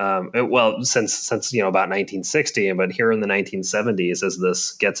about 1960, but here in the 1970s, as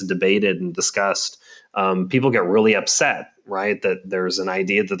this gets debated and discussed, people get really upset, right? That there's an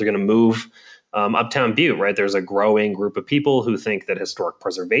idea that they're going to move uptown Butte, right? There's a growing group of people who think that historic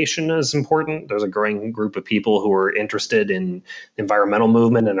preservation is important. There's a growing group of people who are interested in the environmental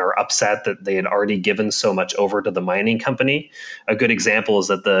movement and are upset that they had already given so much over to the mining company. A good example is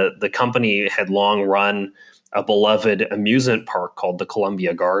that the company had long run a beloved amusement park called the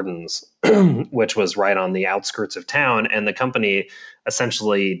Columbia Gardens, which was right on the outskirts of town. And the company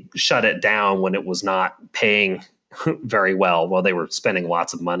essentially shut it down when it was not paying very well. Well, they were spending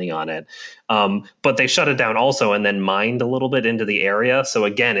lots of money on it. But they shut it down also and then mined a little bit into the area. So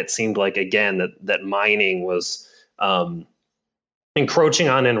again, it seemed like, that mining was encroaching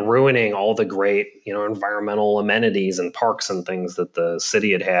on and ruining all the great, environmental amenities and parks and things that the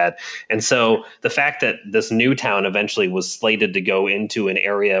city had. And so the fact that this new town eventually was slated to go into an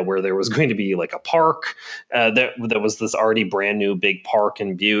area where there was going to be like a park, that was this already brand new big park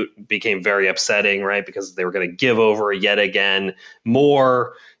in Butte, became very upsetting, right? Because they were going to give over yet again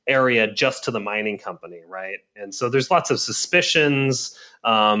more area just to the mining company, right? And so there's lots of suspicions,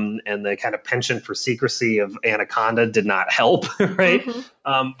 and the kind of penchant for secrecy of Anaconda did not help, right?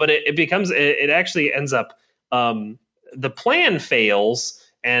 But it actually ends up, the plan fails,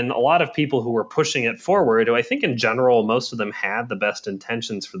 and a lot of people who were pushing it forward, who I think in general, most of them had the best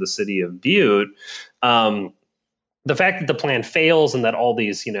intentions for the city of Butte, the fact that the plan fails and that all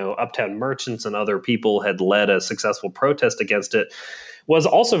these, uptown merchants and other people had led a successful protest against it was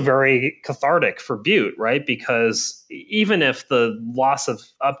also very cathartic for Butte, right? Because even if the loss of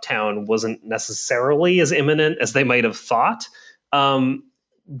uptown wasn't necessarily as imminent as they might have thought,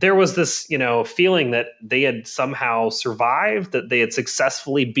 there was this, feeling that they had somehow survived, that they had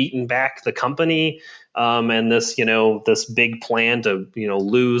successfully beaten back the company, and this, this big plan to,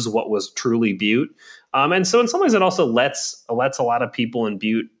 lose what was truly Butte. And so in some ways it also lets a lot of people in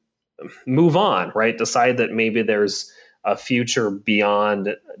Butte move on, right? Decide that maybe there's a future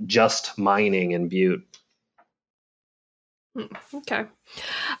beyond just mining in Butte. Okay.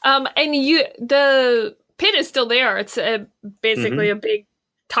 And the pit is still there. It's basically a big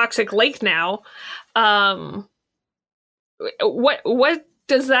toxic lake now. What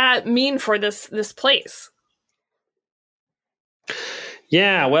does that mean for this place?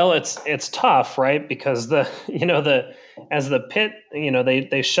 Yeah, well, it's tough, right? Because as the pit,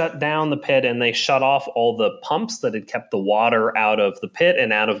 they shut down the pit and they shut off all the pumps that had kept the water out of the pit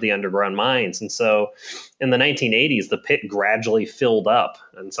and out of the underground mines. And so in the 1980s, the pit gradually filled up.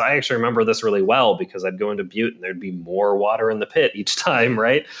 And so I actually remember this really well because I'd go into Butte and there'd be more water in the pit each time,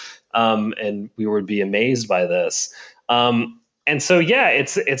 right? And we would be amazed by this. And so, yeah,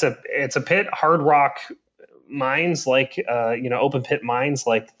 it's a pit. Hard rock mines like open pit mines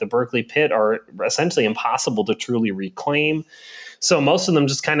like the Berkeley pit are essentially impossible to truly reclaim. So most of them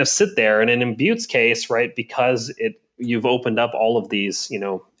just kind of sit there. And in Butte's case, right, because you've opened up all of these,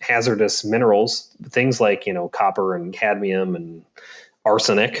 hazardous minerals, things like, copper and cadmium and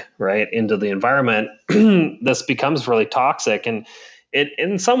arsenic, right, into the environment, this becomes really toxic. And it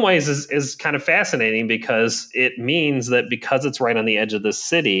in some ways is kind of fascinating because it means that because it's right on the edge of the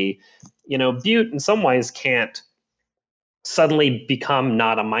city, Butte in some ways can't suddenly become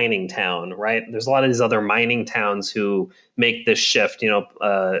not a mining town, right? There's a lot of these other mining towns who make this shift,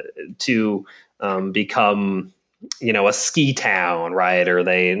 to become, a ski town, right? Or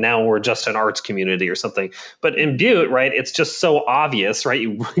now we're just an arts community or something. But in Butte, right, it's just so obvious, right?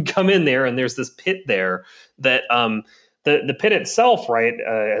 You come in there and there's this pit there that the pit itself, right,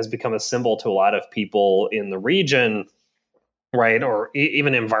 has become a symbol to a lot of people in the region. Right. Or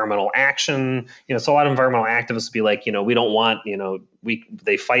even environmental action, so a lot of environmental activists would be like, we don't want,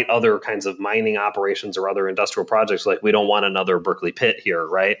 they fight other kinds of mining operations or other industrial projects. Like we don't want another Berkeley pit here.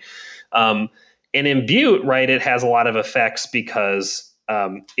 Right. And in Butte, right, it has a lot of effects because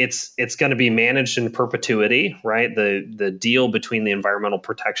it's going to be managed in perpetuity. Right. The deal between the Environmental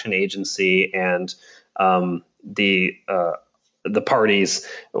Protection Agency and the parties,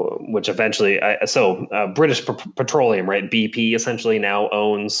 which eventually, British Petroleum, right, BP essentially now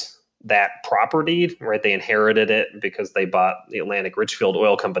owns that property, right? They inherited it because they bought the Atlantic Richfield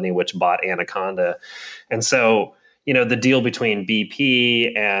Oil Company, which bought Anaconda. And so, the deal between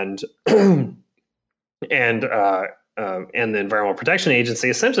BP and and the Environmental Protection Agency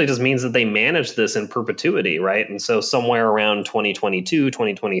essentially just means that they manage this in perpetuity, right? And so somewhere around 2022,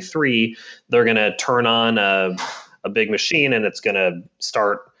 2023, they're going to turn on a big machine and it's going to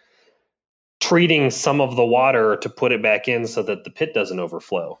start treating some of the water to put it back in so that the pit doesn't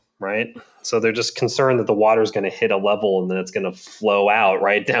overflow, right? So they're just concerned that the water is going to hit a level and then it's going to flow out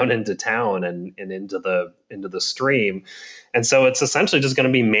right down into town and into the stream. And so it's essentially just going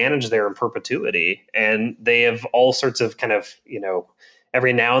to be managed there in perpetuity. And they have all sorts of kind of,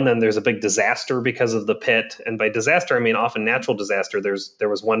 every now and then there's a big disaster because of the pit. And by disaster, I mean often natural disaster. There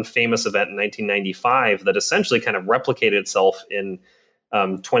was one famous event in 1995 that essentially kind of replicated itself in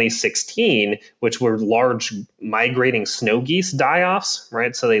 2016, which were large migrating snow geese die-offs,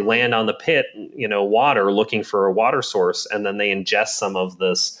 right? So they land on the pit, water, looking for a water source, and then they ingest some of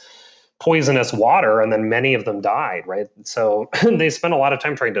this poisonous water, and then many of them died, right? So they spent a lot of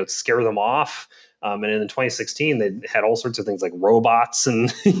time trying to scare them off. And in 2016, they had all sorts of things like robots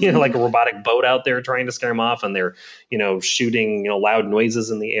and, like a robotic boat out there trying to scare them off. And they're, shooting, loud noises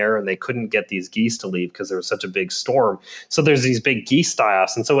in the air, and they couldn't get these geese to leave because there was such a big storm. So there's these big geese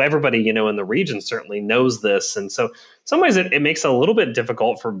die-offs. And so everybody, in the region certainly knows this. And so in some ways it makes it a little bit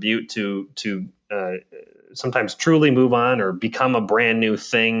difficult for Butte to sometimes truly move on or become a brand new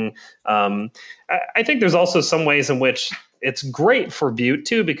thing. I think there's also some ways in which it's great for Butte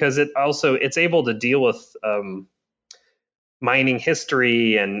too, because it's able to deal with mining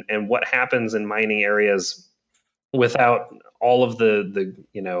history and what happens in mining areas without all of the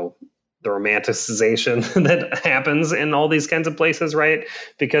romanticization that happens in all these kinds of places, right?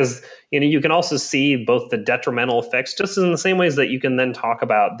 Because you can also see both the detrimental effects, just in the same ways that you can then talk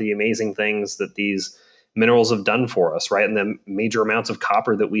about the amazing things that these minerals have done for us, right? And the major amounts of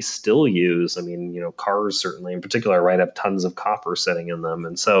copper that we still use. I mean, cars certainly in particular, right, have tons of copper sitting in them.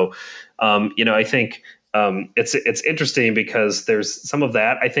 And so, I think it's interesting because there's some of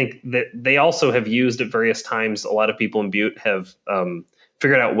that. I think that they also have used at various times, a lot of people in Butte have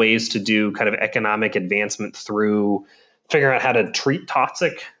figured out ways to do kind of economic advancement through figuring out how to treat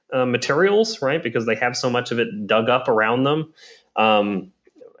toxic materials, right? Because they have so much of it dug up around them.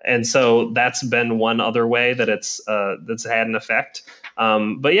 And so that's been one other way that that's had an effect.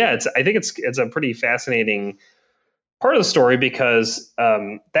 But yeah, I think it's a pretty fascinating part of the story because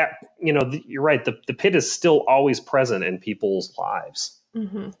that you're right. The pit is still always present in people's lives.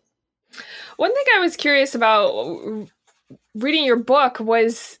 Mm-hmm. One thing I was curious about reading your book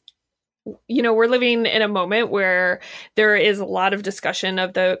was, we're living in a moment where there is a lot of discussion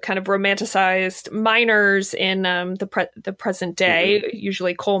of the kind of romanticized miners in the present day, mm-hmm.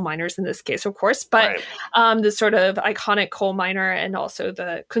 usually coal miners in this case, of course, but right. The sort of iconic coal miner, and also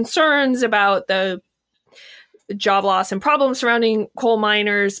the concerns about the job loss and problems surrounding coal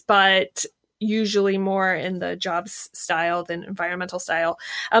miners, but usually more in the jobs style than environmental style.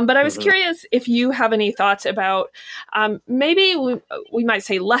 But I was mm-hmm. curious if you have any thoughts about maybe we might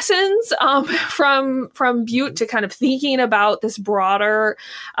say lessons from Butte to kind of thinking about this broader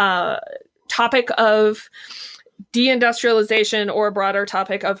topic of deindustrialization or a broader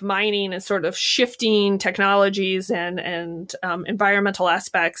topic of mining and sort of shifting technologies and environmental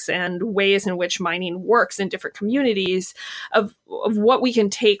aspects and ways in which mining works in different communities of what we can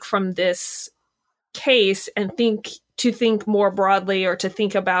take from this case and think more broadly, or to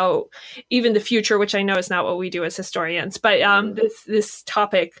think about even the future, which I know is not what we do as historians, but this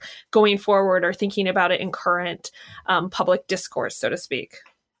topic going forward, or thinking about it in current public discourse, so to speak.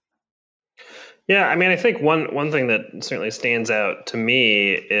 Yeah, I mean, I think one thing that certainly stands out to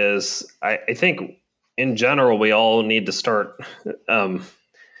me is I think in general we all need to start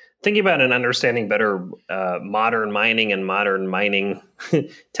thinking about and understanding better modern mining and modern mining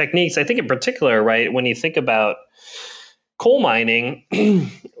techniques. I think in particular, right, when you think about coal mining,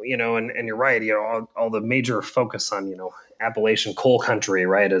 and you're right, all the major focus on Appalachian coal country,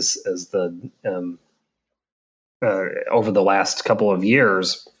 right, as the over the last couple of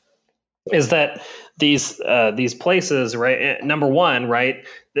years. Is that these places, right? Number one, right,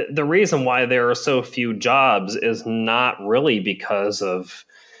 the reason why there are so few jobs is not really because of,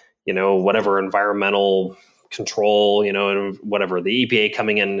 whatever environmental control, and whatever the EPA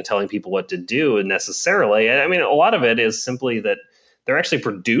coming in and telling people what to do necessarily. I mean, a lot of it is simply that they're actually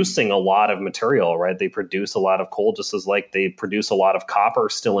producing a lot of material, right? They produce a lot of coal, just as like they produce a lot of copper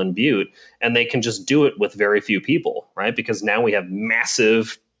still in Butte, and they can just do it with very few people, right? Because now we have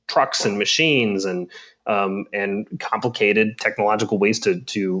massive trucks and machines and complicated technological ways to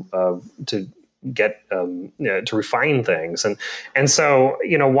get to refine things, and so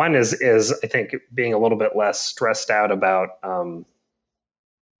one is I think being a little bit less stressed out about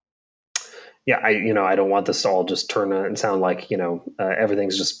I don't want this to all just turn and sound like,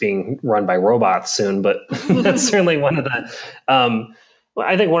 everything's just being run by robots soon, but that's certainly one of the, well,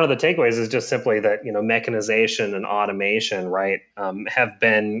 I think one of the takeaways is just simply that, mechanization and automation, right, have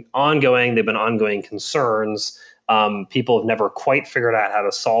been ongoing. They've been ongoing concerns. People have never quite figured out how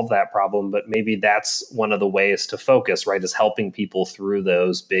to solve that problem, but maybe that's one of the ways to focus, right, is helping people through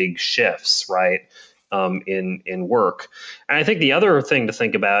those big shifts, right, in work. And I think the other thing to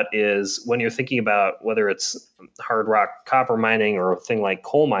think about is when you're thinking about whether it's hard rock copper mining or a thing like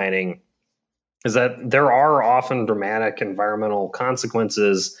coal mining, is that there are often dramatic environmental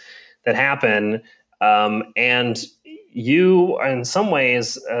consequences that happen. And you, in some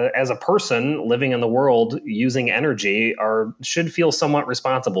ways, as a person living in the world using energy, should feel somewhat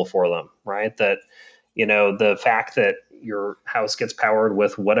responsible for them, right? That, the fact that your house gets powered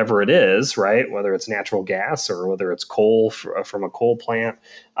with whatever it is, right? Whether it's natural gas or whether it's coal from a coal plant,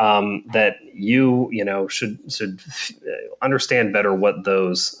 that should understand better what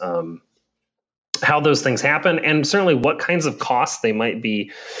those how those things happen, and certainly what kinds of costs they might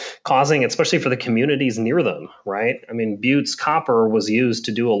be causing, especially for the communities near them, right? I mean, Butte's copper was used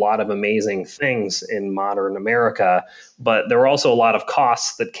to do a lot of amazing things in modern America, but there were also a lot of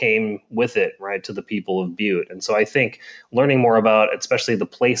costs that came with it, right, to the people of Butte. And so I think learning more about, especially the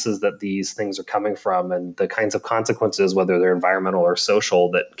places that these things are coming from and the kinds of consequences, whether they're environmental or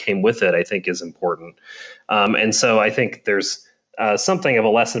social, that came with it, I think is important. And so I think there's something of a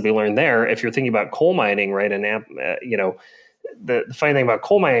lesson to be learned there. If you're thinking about coal mining, right, and the funny thing about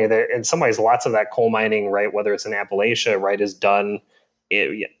coal mining, that in some ways, lots of that coal mining, right, whether it's in Appalachia, right, is done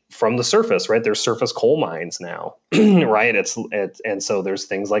from the surface, right? There's surface coal mines now, right? And so there's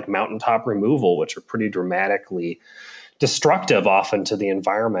things like mountaintop removal, which are pretty dramatically destructive often to the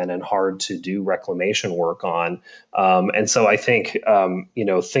environment and hard to do reclamation work on. And so I think,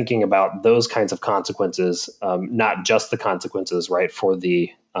 thinking about those kinds of consequences, not just the consequences, right, for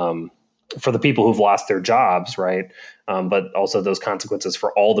the people who've lost their jobs, right, but also those consequences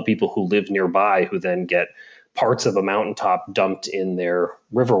for all the people who live nearby who then get parts of a mountaintop dumped in their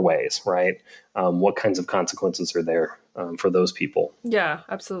riverways, right? What kinds of consequences are there for those people? Yeah,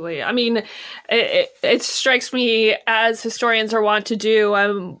 absolutely. I mean, it strikes me, as historians are wont to do,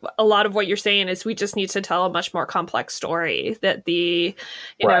 a lot of what you're saying is we just need to tell a much more complex story, that the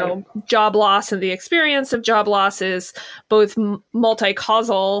job loss and the experience of job loss is both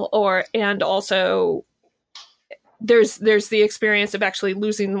multi-causal and also there's the experience of actually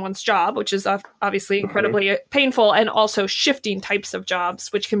losing one's job, which is obviously incredibly painful, and also shifting types of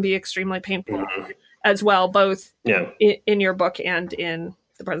jobs, which can be extremely painful as well, both in your book and in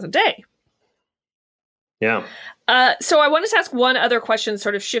the present day. Yeah. So I wanted to ask one other question,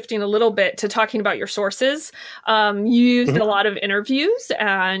 sort of shifting a little bit to talking about your sources. You used a lot of interviews,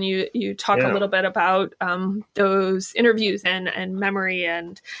 and you talk a little bit about those interviews and memory,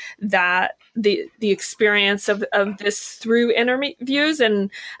 and that the experience of this through interviews. And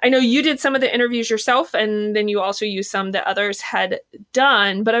I know you did some of the interviews yourself, and then you also used some that others had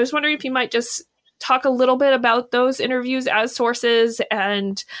done. But I was wondering if you might just talk a little bit about those interviews as sources,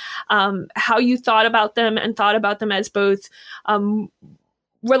 and how you thought about them as both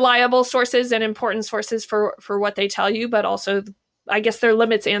reliable sources and important sources for what they tell you, but also, I guess, their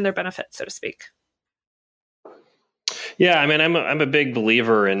limits and their benefits, so to speak. Yeah, I mean, I'm a big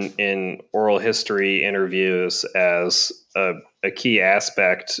believer in oral history interviews as a key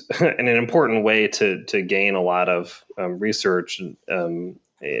aspect and an important way to gain a lot of research and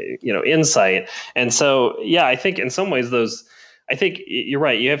insight. And so, I think in some ways I think you're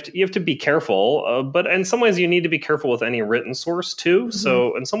right. You have to be careful, but in some ways you need to be careful with any written source too.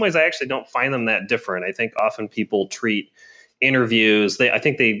 So in some ways I actually don't find them that different. I think often people treat interviews,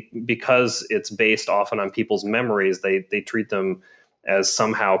 because it's based often on people's memories, they treat them as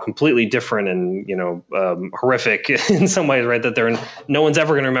somehow completely different and horrific in some ways, right? That no one's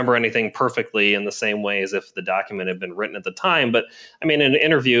ever going to remember anything perfectly in the same way as if the document had been written at the time. But I mean, an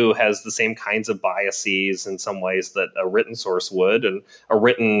interview has the same kinds of biases in some ways that a written source would, and a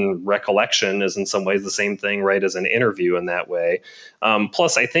written recollection is in some ways the same thing, right, as an interview in that way.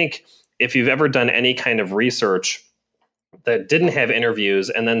 Plus, I think if you've ever done any kind of research that didn't have interviews,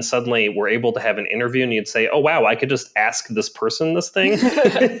 and then suddenly were able to have an interview, and you'd say, oh, wow, I could just ask this person this thing.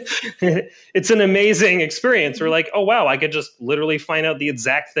 It's an amazing experience. We're like, oh, wow, I could just literally find out the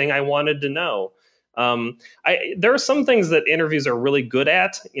exact thing I wanted to know. There are some things that interviews are really good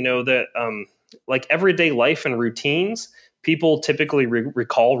at, that like everyday life and routines, people typically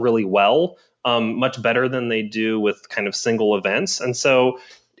recall really well, much better than they do with kind of single events. And so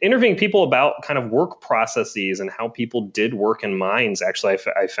interviewing people about kind of work processes and how people did work in mines. Actually,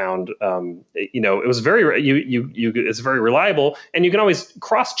 I found, it was it's very reliable, and you can always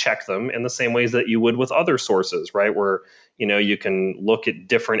cross check them in the same ways that you would with other sources, right? Where, you can look at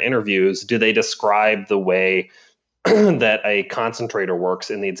different interviews. Do they describe the way that a concentrator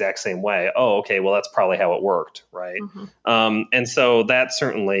works in the exact same way? Oh, okay, well, that's probably how it worked, right? And so that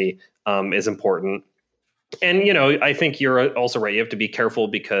certainly is important. And, I think you're also right. You have to be careful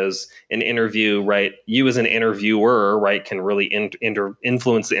because an interview, right, you as an interviewer, right, can really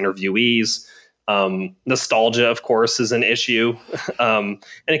influence the interviewees. Nostalgia, of course, is an issue, and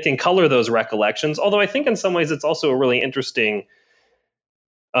it can color those recollections. Although I think in some ways it's also a really interesting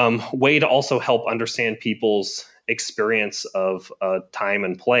way to also help understand people's experience of time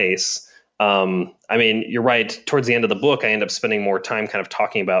and place. You're right. Towards the end of the book, I end up spending more time kind of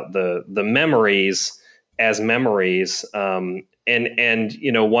talking about the memories as memories. And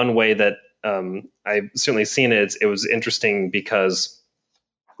one way that I've certainly seen it was interesting because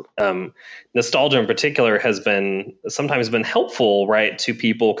nostalgia in particular has sometimes been helpful, right, to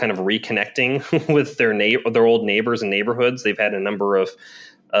people kind of reconnecting with their old neighbors and neighborhoods. They've had a number of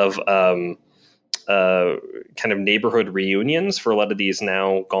kind of neighborhood reunions for a lot of these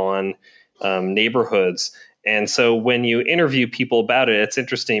now gone neighborhoods. And so when you interview people about it, it's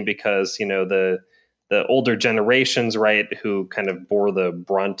interesting because, the older generations, right, who kind of bore the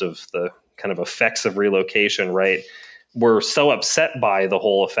brunt of the kind of effects of relocation, right, were so upset by the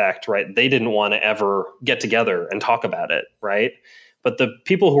whole effect, right, they didn't want to ever get together and talk about it, right? But the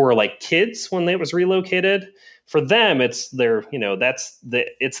people who were like kids when it was relocated, for them, it's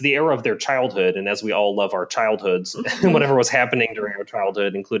it's the era of their childhood. And as we all love our childhoods, whatever was happening during our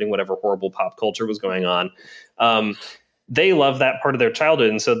childhood, including whatever horrible pop culture was going on, they love that part of their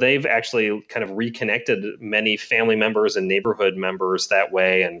childhood. And so they've actually kind of reconnected many family members and neighborhood members that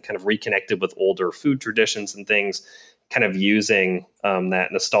way, and kind of reconnected with older food traditions and things, kind of using that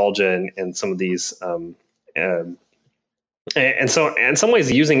nostalgia and some of these. And so in some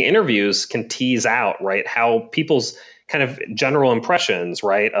ways, using interviews can tease out, right, how people's kind of general impressions,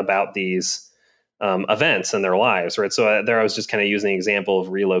 right, about these events in their lives, right? So there I was just kind of using the example of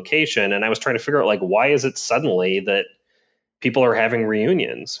relocation, and I was trying to figure out, like, why is it suddenly that people are having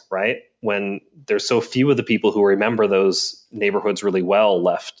reunions, right, when there's so few of the people who remember those neighborhoods really well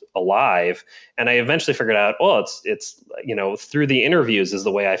left alive? And I eventually figured out, well, it's through the interviews is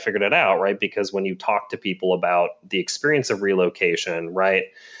the way I figured it out, right? Because when you talk to people about the experience of relocation, right,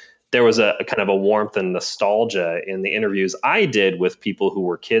 there was a kind of a warmth and nostalgia in the interviews I did with people who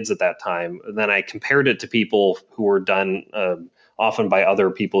were kids at that time. And then I compared it to people who were done often by other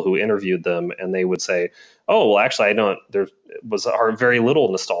people who interviewed them, and they would say, oh, well, actually, there was very little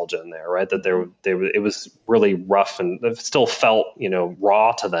nostalgia in there, right? That it was really rough, and it still felt,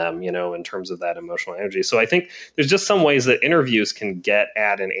 raw to them, in terms of that emotional energy. So I think there's just some ways that interviews can get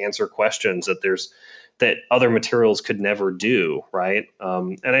at and answer questions that other materials could never do, right?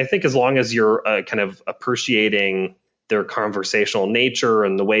 And I think as long as you're kind of appreciating their conversational nature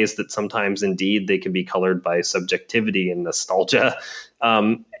and the ways that sometimes indeed they can be colored by subjectivity and nostalgia,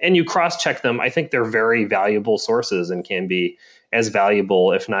 and you cross-check them, I think they're very valuable sources and can be as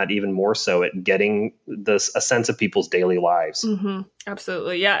valuable, if not even more so, at getting a sense of people's daily lives. Mm-hmm.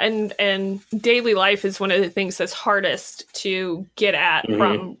 Absolutely. Yeah. And daily life is one of the things that's hardest to get at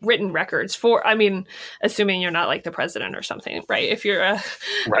from written records assuming you're not like the president or something, right? If you're a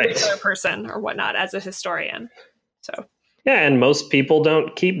regular person or whatnot as a historian. So. Yeah, and most people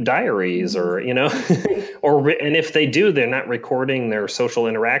don't keep diaries, or and if they do, they're not recording their social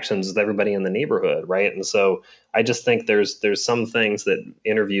interactions with everybody in the neighborhood, right? And so I just think there's some things that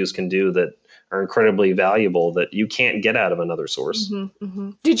interviews can do that are incredibly valuable that you can't get out of another source. Mm-hmm, mm-hmm.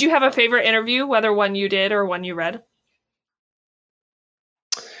 Did you have a favorite interview, whether one you did or one you read?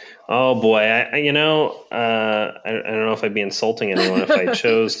 Oh boy, I don't know if I'd be insulting anyone if I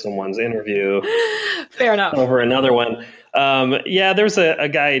chose someone's interview. Fair enough. Over another one. There's a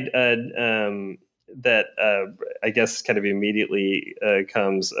guy that I guess kind of immediately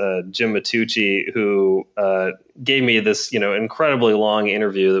comes Jim Matucci, who gave me this incredibly long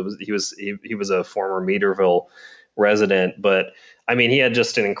interview. He was a former Meaderville resident, but I mean, he had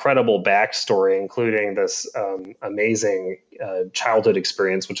just an incredible backstory, including this amazing childhood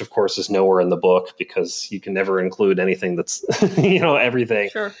experience, which of course is nowhere in the book because you can never include anything that's, everything.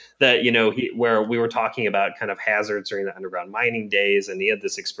 Sure. That, where we were talking about kind of hazards during the underground mining days. And he had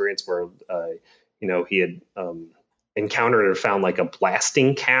this experience where, he had encountered or found like a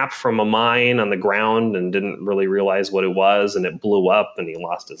blasting cap from a mine on the ground and didn't really realize what it was, and it blew up and he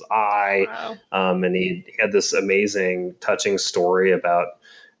lost his eye. Wow. And he had this amazing touching story about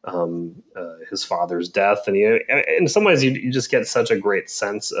his father's death. And in some ways, you just get such a great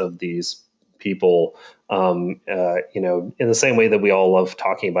sense of these people, in the same way that we all love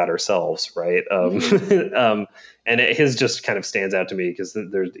talking about ourselves, right? And his just kind of stands out to me because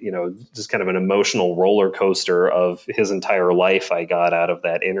there's, just kind of an emotional roller coaster of his entire life I got out of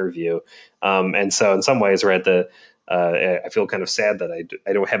that interview. And so in some ways we're at I feel kind of sad that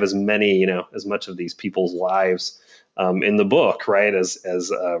I don't have as much of these people's lives in the book, right,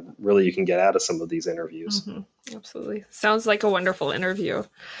 as really you can get out of some of these interviews. Mm-hmm. Absolutely. Sounds like a wonderful interview.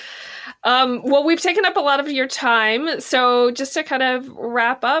 Well, we've taken up a lot of your time. So just to kind of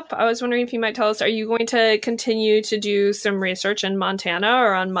wrap up, I was wondering if you might tell us, are you going to continue to do some research in Montana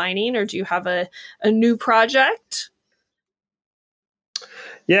or on mining, or do you have a new project?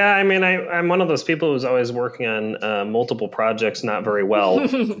 Yeah, I mean, I'm one of those people who's always working on multiple projects, not very well,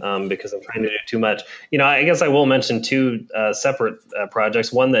 because I'm trying to do too much. I guess I will mention two separate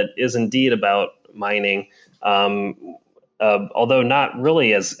projects. One that is indeed about mining, although not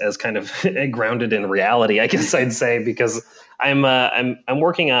really as kind of grounded in reality, I guess I'd say, because I'm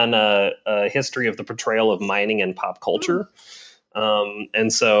working on a history of the portrayal of mining in pop culture.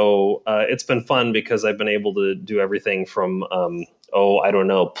 And so it's been fun because I've been able to do everything from,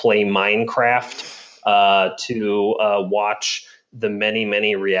 play Minecraft to watch the many,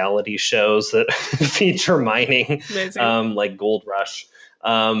 many reality shows that feature mining, like Gold Rush.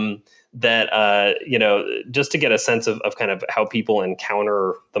 Just to get a sense of kind of how people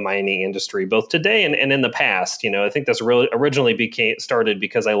encounter the mining industry, both today and in the past. I think this really originally started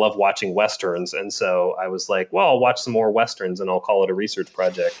because I love watching Westerns. And so I was like, well, I'll watch some more Westerns and I'll call it a research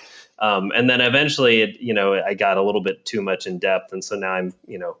project. And then eventually, I got a little bit too much in depth. And so now I'm,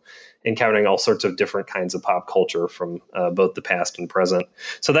 encountering all sorts of different kinds of pop culture from both the past and present.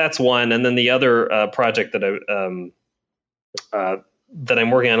 So that's one. And then the other project that that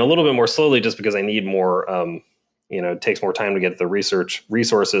I'm working on a little bit more slowly, just because I need more, it takes more time to get the research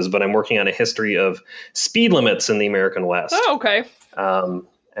resources, but I'm working on a history of speed limits in the American West. Oh, okay.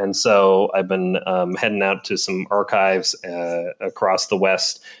 And so I've been heading out to some archives across the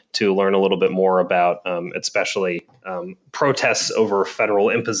West to learn a little bit more about especially protests over federal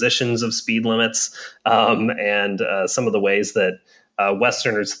impositions of speed limits, and some of the ways that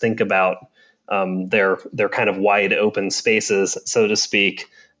Westerners think about their kind of wide open spaces, so to speak,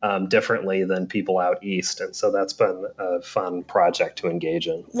 differently than people out east. And so that's been a fun project to engage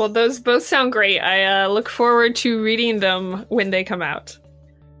in. Well, those both sound great. I look forward to reading them when they come out.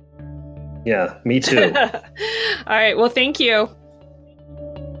 Yeah, me too. All right. Well, thank you.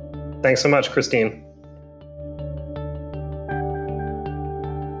 Thanks so much, Christine.